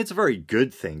 I think it's a very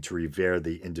good thing to revere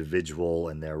the individual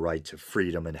and their right to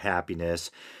freedom and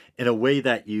happiness in a way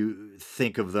that you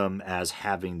think of them as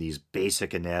having these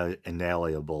basic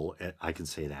inalienable, I can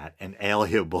say that,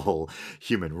 inalienable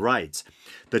human rights.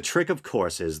 The trick, of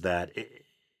course, is that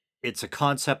it's a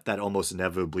concept that almost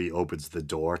inevitably opens the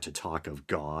door to talk of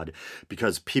God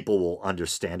because people will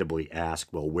understandably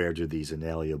ask, well, where do these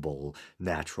inalienable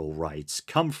natural rights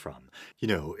come from?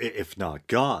 If not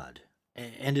God.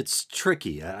 And it's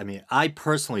tricky. I mean, I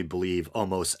personally believe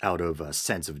almost out of a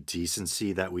sense of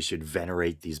decency that we should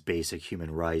venerate these basic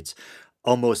human rights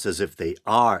almost as if they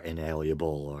are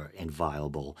inalienable or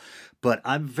inviolable. But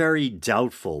I'm very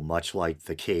doubtful, much like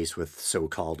the case with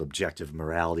so-called objective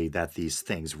morality, that these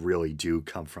things really do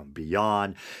come from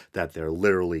beyond, that they're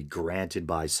literally granted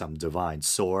by some divine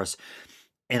source.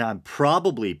 And I'm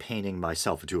probably painting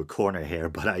myself into a corner here,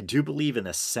 but I do believe in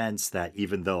a sense that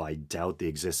even though I doubt the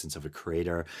existence of a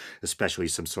creator, especially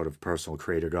some sort of personal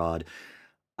creator God,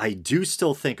 I do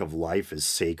still think of life as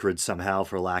sacred somehow,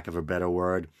 for lack of a better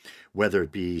word, whether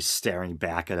it be staring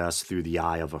back at us through the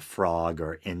eye of a frog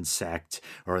or insect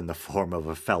or in the form of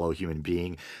a fellow human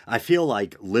being. I feel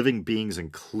like living beings,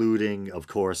 including, of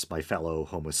course, my fellow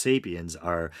Homo sapiens,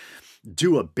 are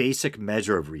due a basic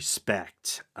measure of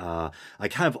respect. I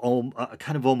kind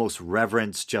of almost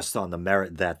reverence just on the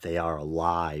merit that they are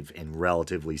alive and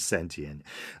relatively sentient.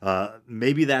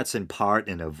 Maybe that's in part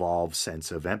an evolved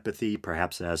sense of empathy.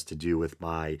 Perhaps it has to do with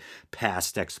my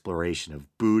past exploration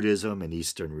of Buddhism and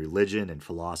Eastern religion and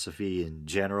philosophy in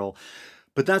general.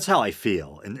 But that's how I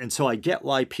feel. And so I get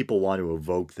why people want to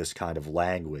evoke this kind of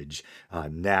language,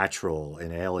 natural,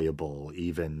 inalienable,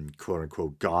 even quote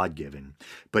unquote God given.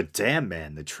 But damn,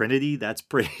 man, the Trinity, that's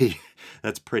pretty,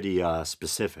 that's pretty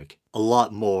specific. A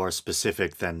lot more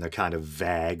specific than the kind of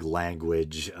vague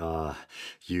language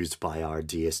used by our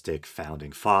deistic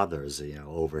founding fathers,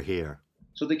 over here.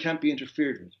 So they can't be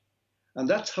interfered with. And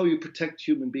that's how you protect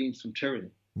human beings from tyranny.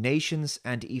 Nations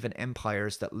and even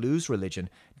empires that lose religion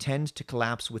tend to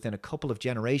collapse within a couple of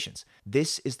generations.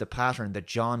 This is the pattern that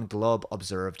John Glubb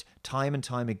observed time and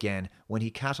time again when he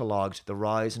catalogued the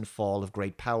rise and fall of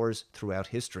great powers throughout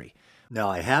history. Now,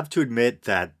 I have to admit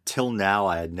that till now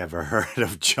I had never heard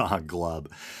of John Glubb,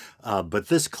 but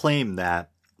this claim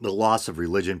that the loss of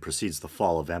religion precedes the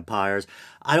fall of empires,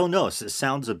 I don't know, it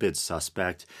sounds a bit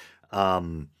suspect.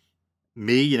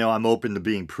 Me, I'm open to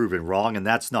being proven wrong, and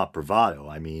that's not bravado.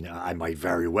 I mean, I might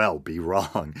very well be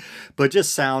wrong, but it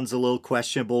just sounds a little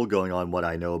questionable going on what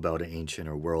I know about ancient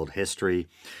or world history.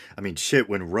 I mean, shit,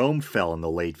 when Rome fell in the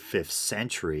late 5th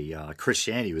century,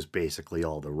 Christianity was basically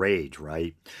all the rage,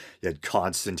 right? You had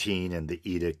Constantine and the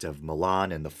Edict of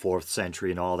Milan in the 4th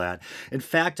century and all that. In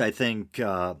fact, I think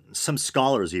some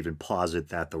scholars even posit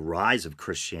that the rise of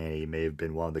Christianity may have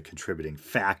been one of the contributing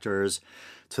factors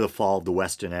to the fall of the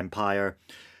Western Empire.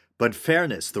 But in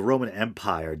fairness, the Roman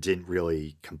Empire didn't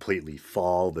really completely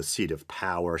fall. The seat of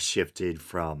power shifted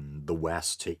from the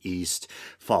west to east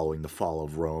following the fall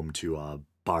of Rome to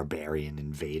barbarian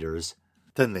invaders.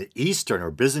 Then the Eastern or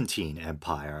Byzantine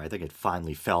Empire, I think it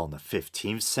finally fell in the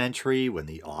 15th century when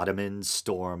the Ottomans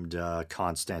stormed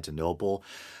Constantinople.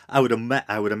 I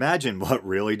would imagine what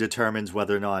really determines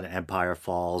whether or not an empire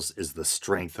falls is the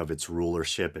strength of its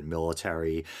rulership and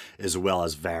military, as well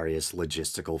as various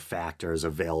logistical factors,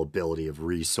 availability of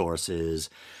resources,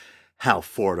 how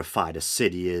fortified a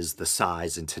city is, the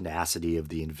size and tenacity of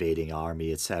the invading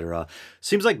army, etc.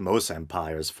 Seems like most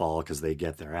empires fall because they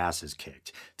get their asses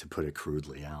kicked, to put it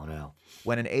crudely. I don't know.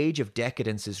 When an age of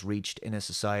decadence is reached in a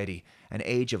society, an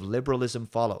age of liberalism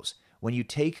follows. When you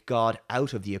take God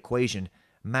out of the equation,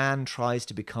 Man tries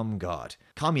to become God.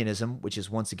 Communism, which is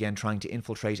once again trying to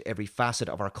infiltrate every facet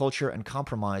of our culture and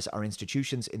compromise our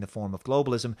institutions in the form of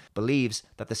globalism, believes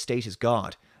that the state is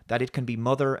God, that it can be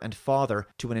mother and father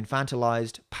to an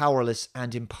infantilized, powerless,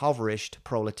 and impoverished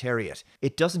proletariat.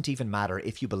 It doesn't even matter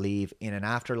if you believe in an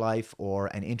afterlife or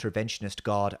an interventionist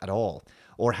God at all,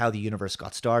 or how the universe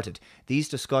got started. These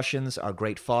discussions are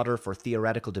great fodder for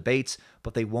theoretical debates,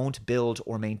 but they won't build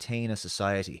or maintain a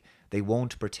society. They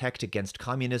won't protect against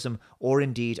communism or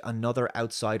indeed another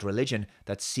outside religion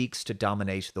that seeks to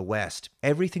dominate the West.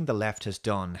 Everything the left has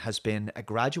done has been a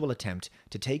gradual attempt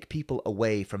to take people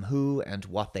away from who and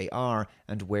what they are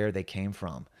and where they came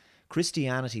from.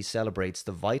 Christianity celebrates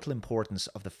the vital importance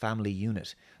of the family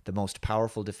unit, the most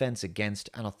powerful defense against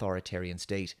an authoritarian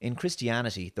state. In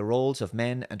Christianity, the roles of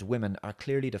men and women are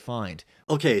clearly defined.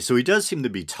 Okay, so he does seem to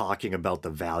be talking about the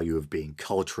value of being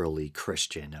culturally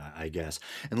Christian, I guess.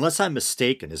 Unless I'm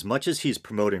mistaken, as much as he's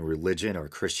promoting religion or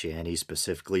Christianity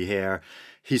specifically here,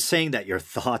 he's saying that your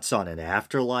thoughts on an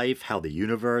afterlife, how the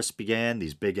universe began,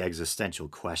 these big existential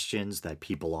questions that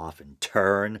people often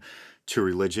turn to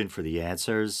religion for the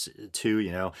answers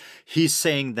to, he's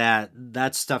saying that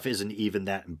that stuff isn't even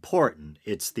that important.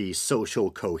 It's the social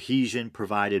cohesion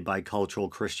provided by cultural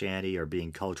Christianity, or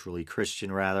being culturally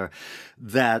Christian rather,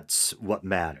 that's what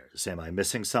matters. Am I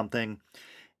missing something?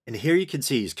 And here you can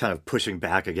see he's kind of pushing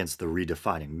back against the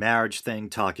redefining marriage thing,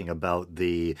 talking about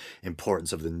the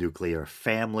importance of the nuclear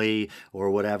family or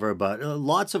whatever. But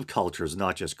lots of cultures,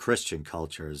 not just Christian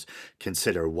cultures,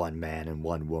 consider one man and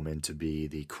one woman to be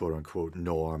the quote unquote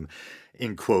norm,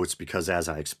 in quotes, because as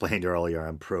I explained earlier,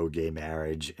 I'm pro gay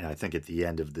marriage. And I think at the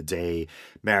end of the day,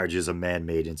 marriage is a man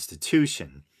made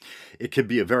institution. It could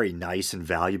be a very nice and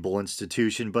valuable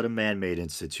institution, but a man-made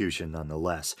institution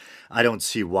nonetheless. I don't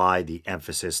see why the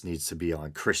emphasis needs to be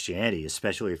on Christianity,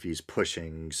 especially if he's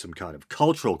pushing some kind of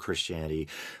cultural Christianity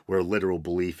where literal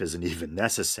belief isn't even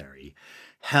necessary.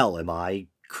 Hell, am I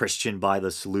Christian by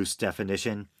this loose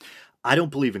definition? I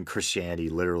don't believe in Christianity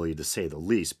literally, to say the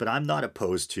least, but I'm not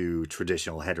opposed to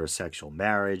traditional heterosexual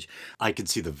marriage. I can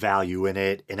see the value in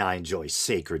it, and I enjoy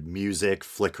sacred music,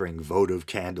 flickering votive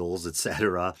candles,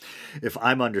 etc. If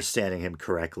I'm understanding him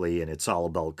correctly, and it's all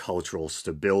about cultural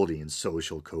stability and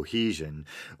social cohesion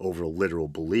over literal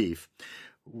belief,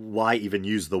 why even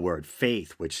use the word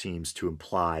faith, which seems to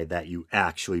imply that you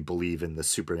actually believe in the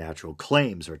supernatural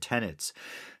claims or tenets?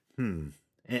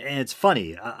 And it's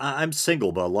funny, I'm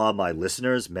single, but a lot of my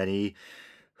listeners, many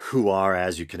who are,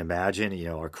 as you can imagine,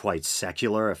 are quite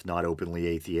secular, if not openly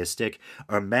atheistic,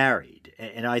 are married.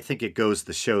 And I think it goes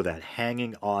to show that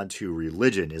hanging on to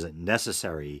religion isn't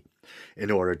necessary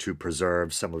in order to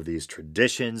preserve some of these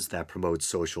traditions that promote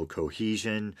social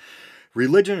cohesion.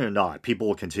 Religion or not, people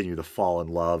will continue to fall in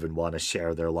love and want to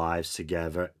share their lives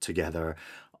together,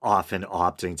 often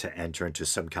opting to enter into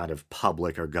some kind of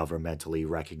public or governmentally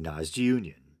recognized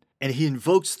union. And he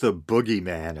invokes the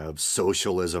boogeyman of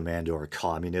socialism and or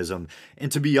communism.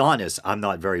 And to be honest, I'm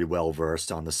not very well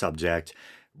versed on the subject.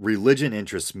 Religion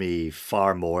interests me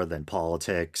far more than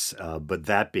politics. But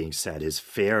that being said, his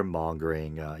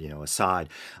fear-mongering, aside,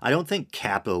 I don't think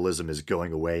capitalism is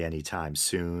going away anytime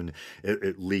soon,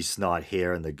 at least not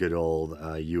here in the good old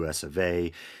US of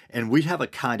A. And we have a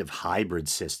kind of hybrid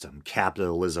system,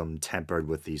 capitalism tempered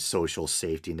with these social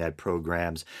safety net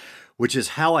programs, which is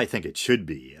how I think it should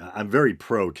be. I'm very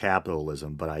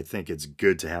pro-capitalism, but I think it's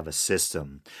good to have a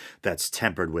system that's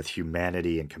tempered with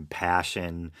humanity and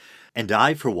compassion. And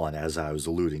I, for one, as I was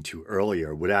alluding to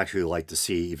earlier, would actually like to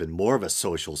see even more of a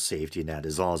social safety net,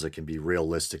 as long as it can be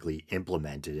realistically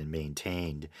implemented and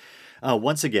maintained.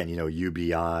 Once again,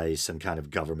 UBI, some kind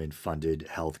of government-funded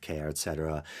healthcare,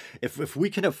 etc. If we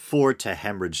can afford to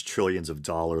hemorrhage trillions of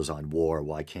dollars on war,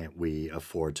 why can't we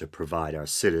afford to provide our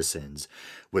citizens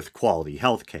with quality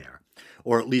healthcare?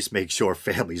 Or at least make sure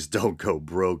families don't go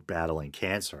broke battling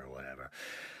cancer or whatever.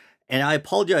 And I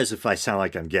apologize if I sound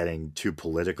like I'm getting too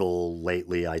political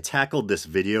lately. I tackled this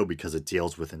video because it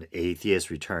deals with an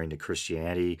atheist returning to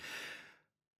Christianity.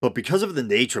 But because of the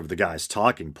nature of the guy's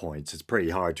talking points, it's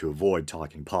pretty hard to avoid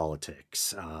talking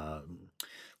politics.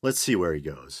 Let's see where he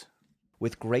goes.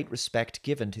 With great respect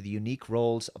given to the unique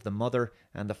roles of the mother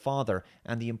and the father,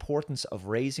 and the importance of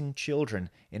raising children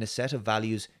in a set of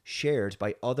values shared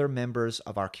by other members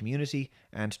of our community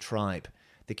and tribe.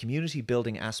 The community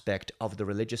building aspect of the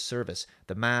religious service,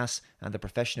 the Mass, and the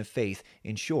profession of faith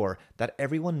ensure that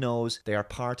everyone knows they are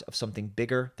part of something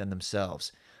bigger than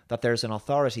themselves, that there's an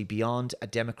authority beyond a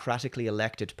democratically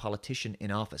elected politician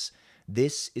in office.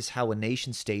 This is how a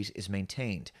nation state is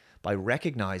maintained, by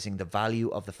recognizing the value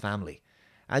of the family.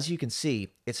 As you can see,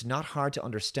 it's not hard to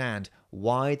understand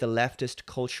why the leftist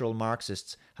cultural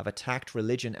Marxists have attacked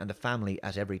religion and the family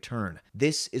at every turn.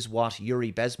 This is what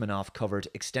Yuri Bezmenov covered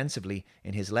extensively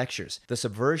in his lectures. The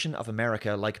subversion of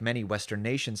America, like many Western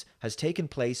nations, has taken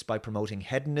place by promoting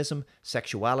hedonism,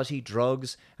 sexuality,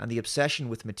 drugs, and the obsession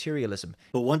with materialism.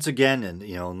 But once again, and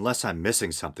unless I'm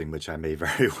missing something, which I may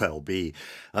very well be,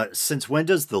 since when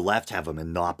does the left have a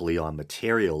monopoly on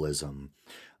materialism?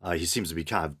 He seems to be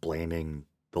kind of blaming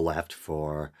the left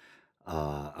for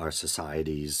our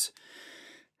society's,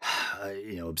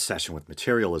 obsession with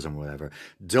materialism or whatever.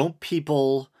 Don't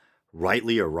people,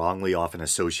 rightly or wrongly, often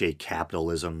associate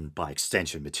capitalism, by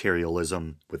extension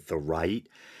materialism, with the right?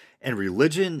 And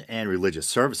religion and religious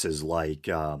services like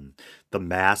the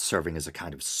Mass serving as a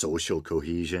kind of social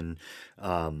cohesion,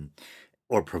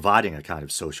 or providing a kind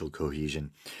of social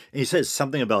cohesion. And he says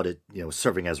something about it,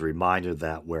 serving as a reminder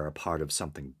that we're a part of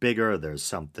something bigger. There's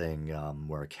something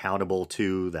we're accountable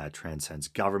to that transcends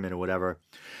government or whatever.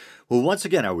 Well, once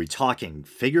again, are we talking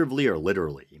figuratively or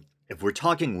literally? If we're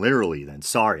talking literally, then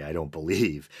sorry, I don't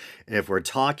believe. And if we're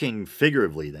talking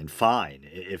figuratively, then fine.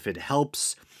 If it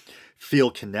helps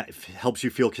you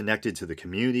feel connected to the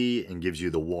community and gives you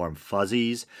the warm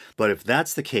fuzzies. But if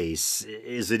that's the case,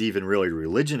 is it even really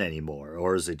religion anymore?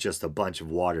 Or is it just a bunch of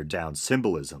watered down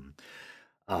symbolism?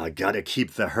 Gotta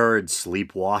keep the herd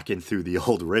sleepwalking through the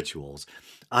old rituals.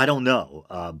 I don't know.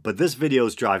 But this video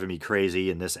is driving me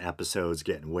crazy and this episode's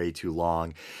getting way too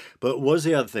long. But what was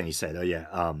the other thing he said? Oh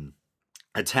yeah,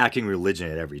 attacking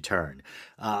religion at every turn.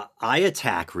 I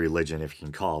attack religion, if you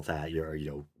can call it that.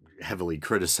 Heavily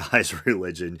criticize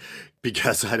religion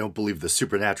because I don't believe the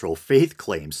supernatural faith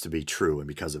claims to be true, and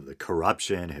because of the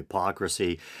corruption,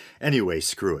 hypocrisy. Anyway,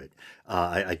 screw it.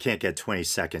 I can't get 20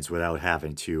 seconds without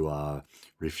having to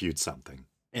refute something.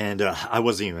 And I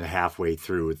wasn't even halfway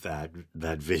through with that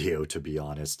video, to be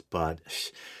honest, but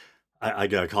I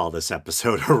gotta call this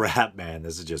episode a wrap, man.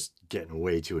 This is just getting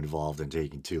way too involved and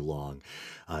taking too long.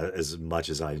 As much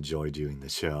as I enjoy doing the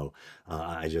show,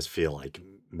 I just feel like,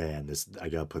 man, I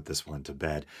gotta put this one to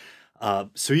bed.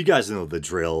 So you guys know the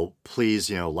drill.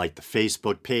 Please, like the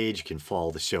Facebook page. You can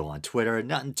follow the show on Twitter.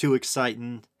 Nothing too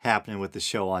exciting happening with the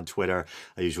show on Twitter.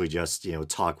 I usually just,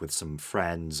 talk with some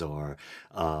friends or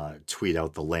tweet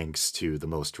out the links to the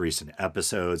most recent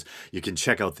episodes. You can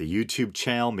check out the YouTube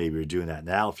channel. Maybe we're doing that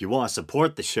now. If you want to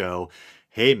support the show,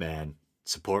 hey, man,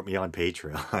 support me on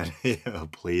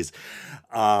Patreon, please.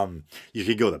 You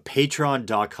can go to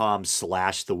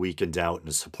patreon.com/theweekendoubt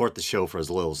and support the show for as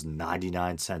little as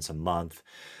 99 cents a month.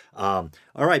 All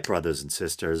right, brothers and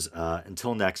sisters,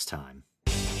 until next time.